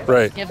disease now.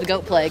 Right. You have the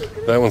goat plague.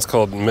 That one's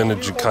called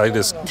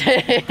meningitis.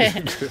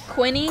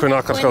 Quinny.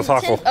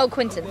 Quinococotockel. Oh,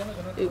 Quinton.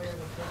 Oops.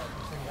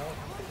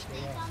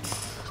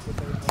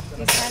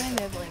 He's kind of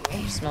nibbling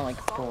me. You smell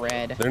like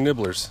bread. They're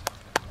nibblers.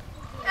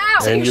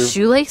 Ow! And you...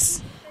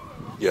 Shoelace?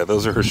 Yeah,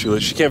 those are her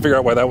shoelaces. She can't figure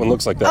out why that one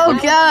looks like that. Oh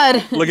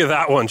God! Look at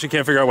that one. She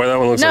can't figure out why that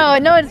one looks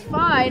like No, it's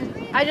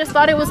fine. I just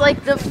thought it was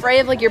like the fray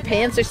of like your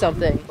pants or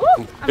something.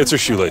 Ooh. It's her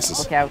shoelaces.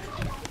 Look out.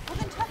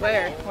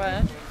 Where?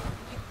 What?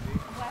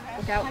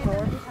 Look out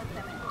for.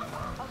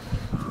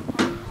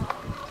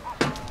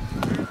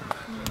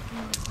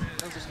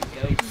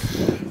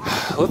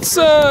 Let's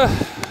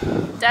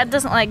Dad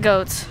doesn't like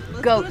goats.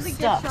 Goat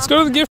stuff. let's go to the gift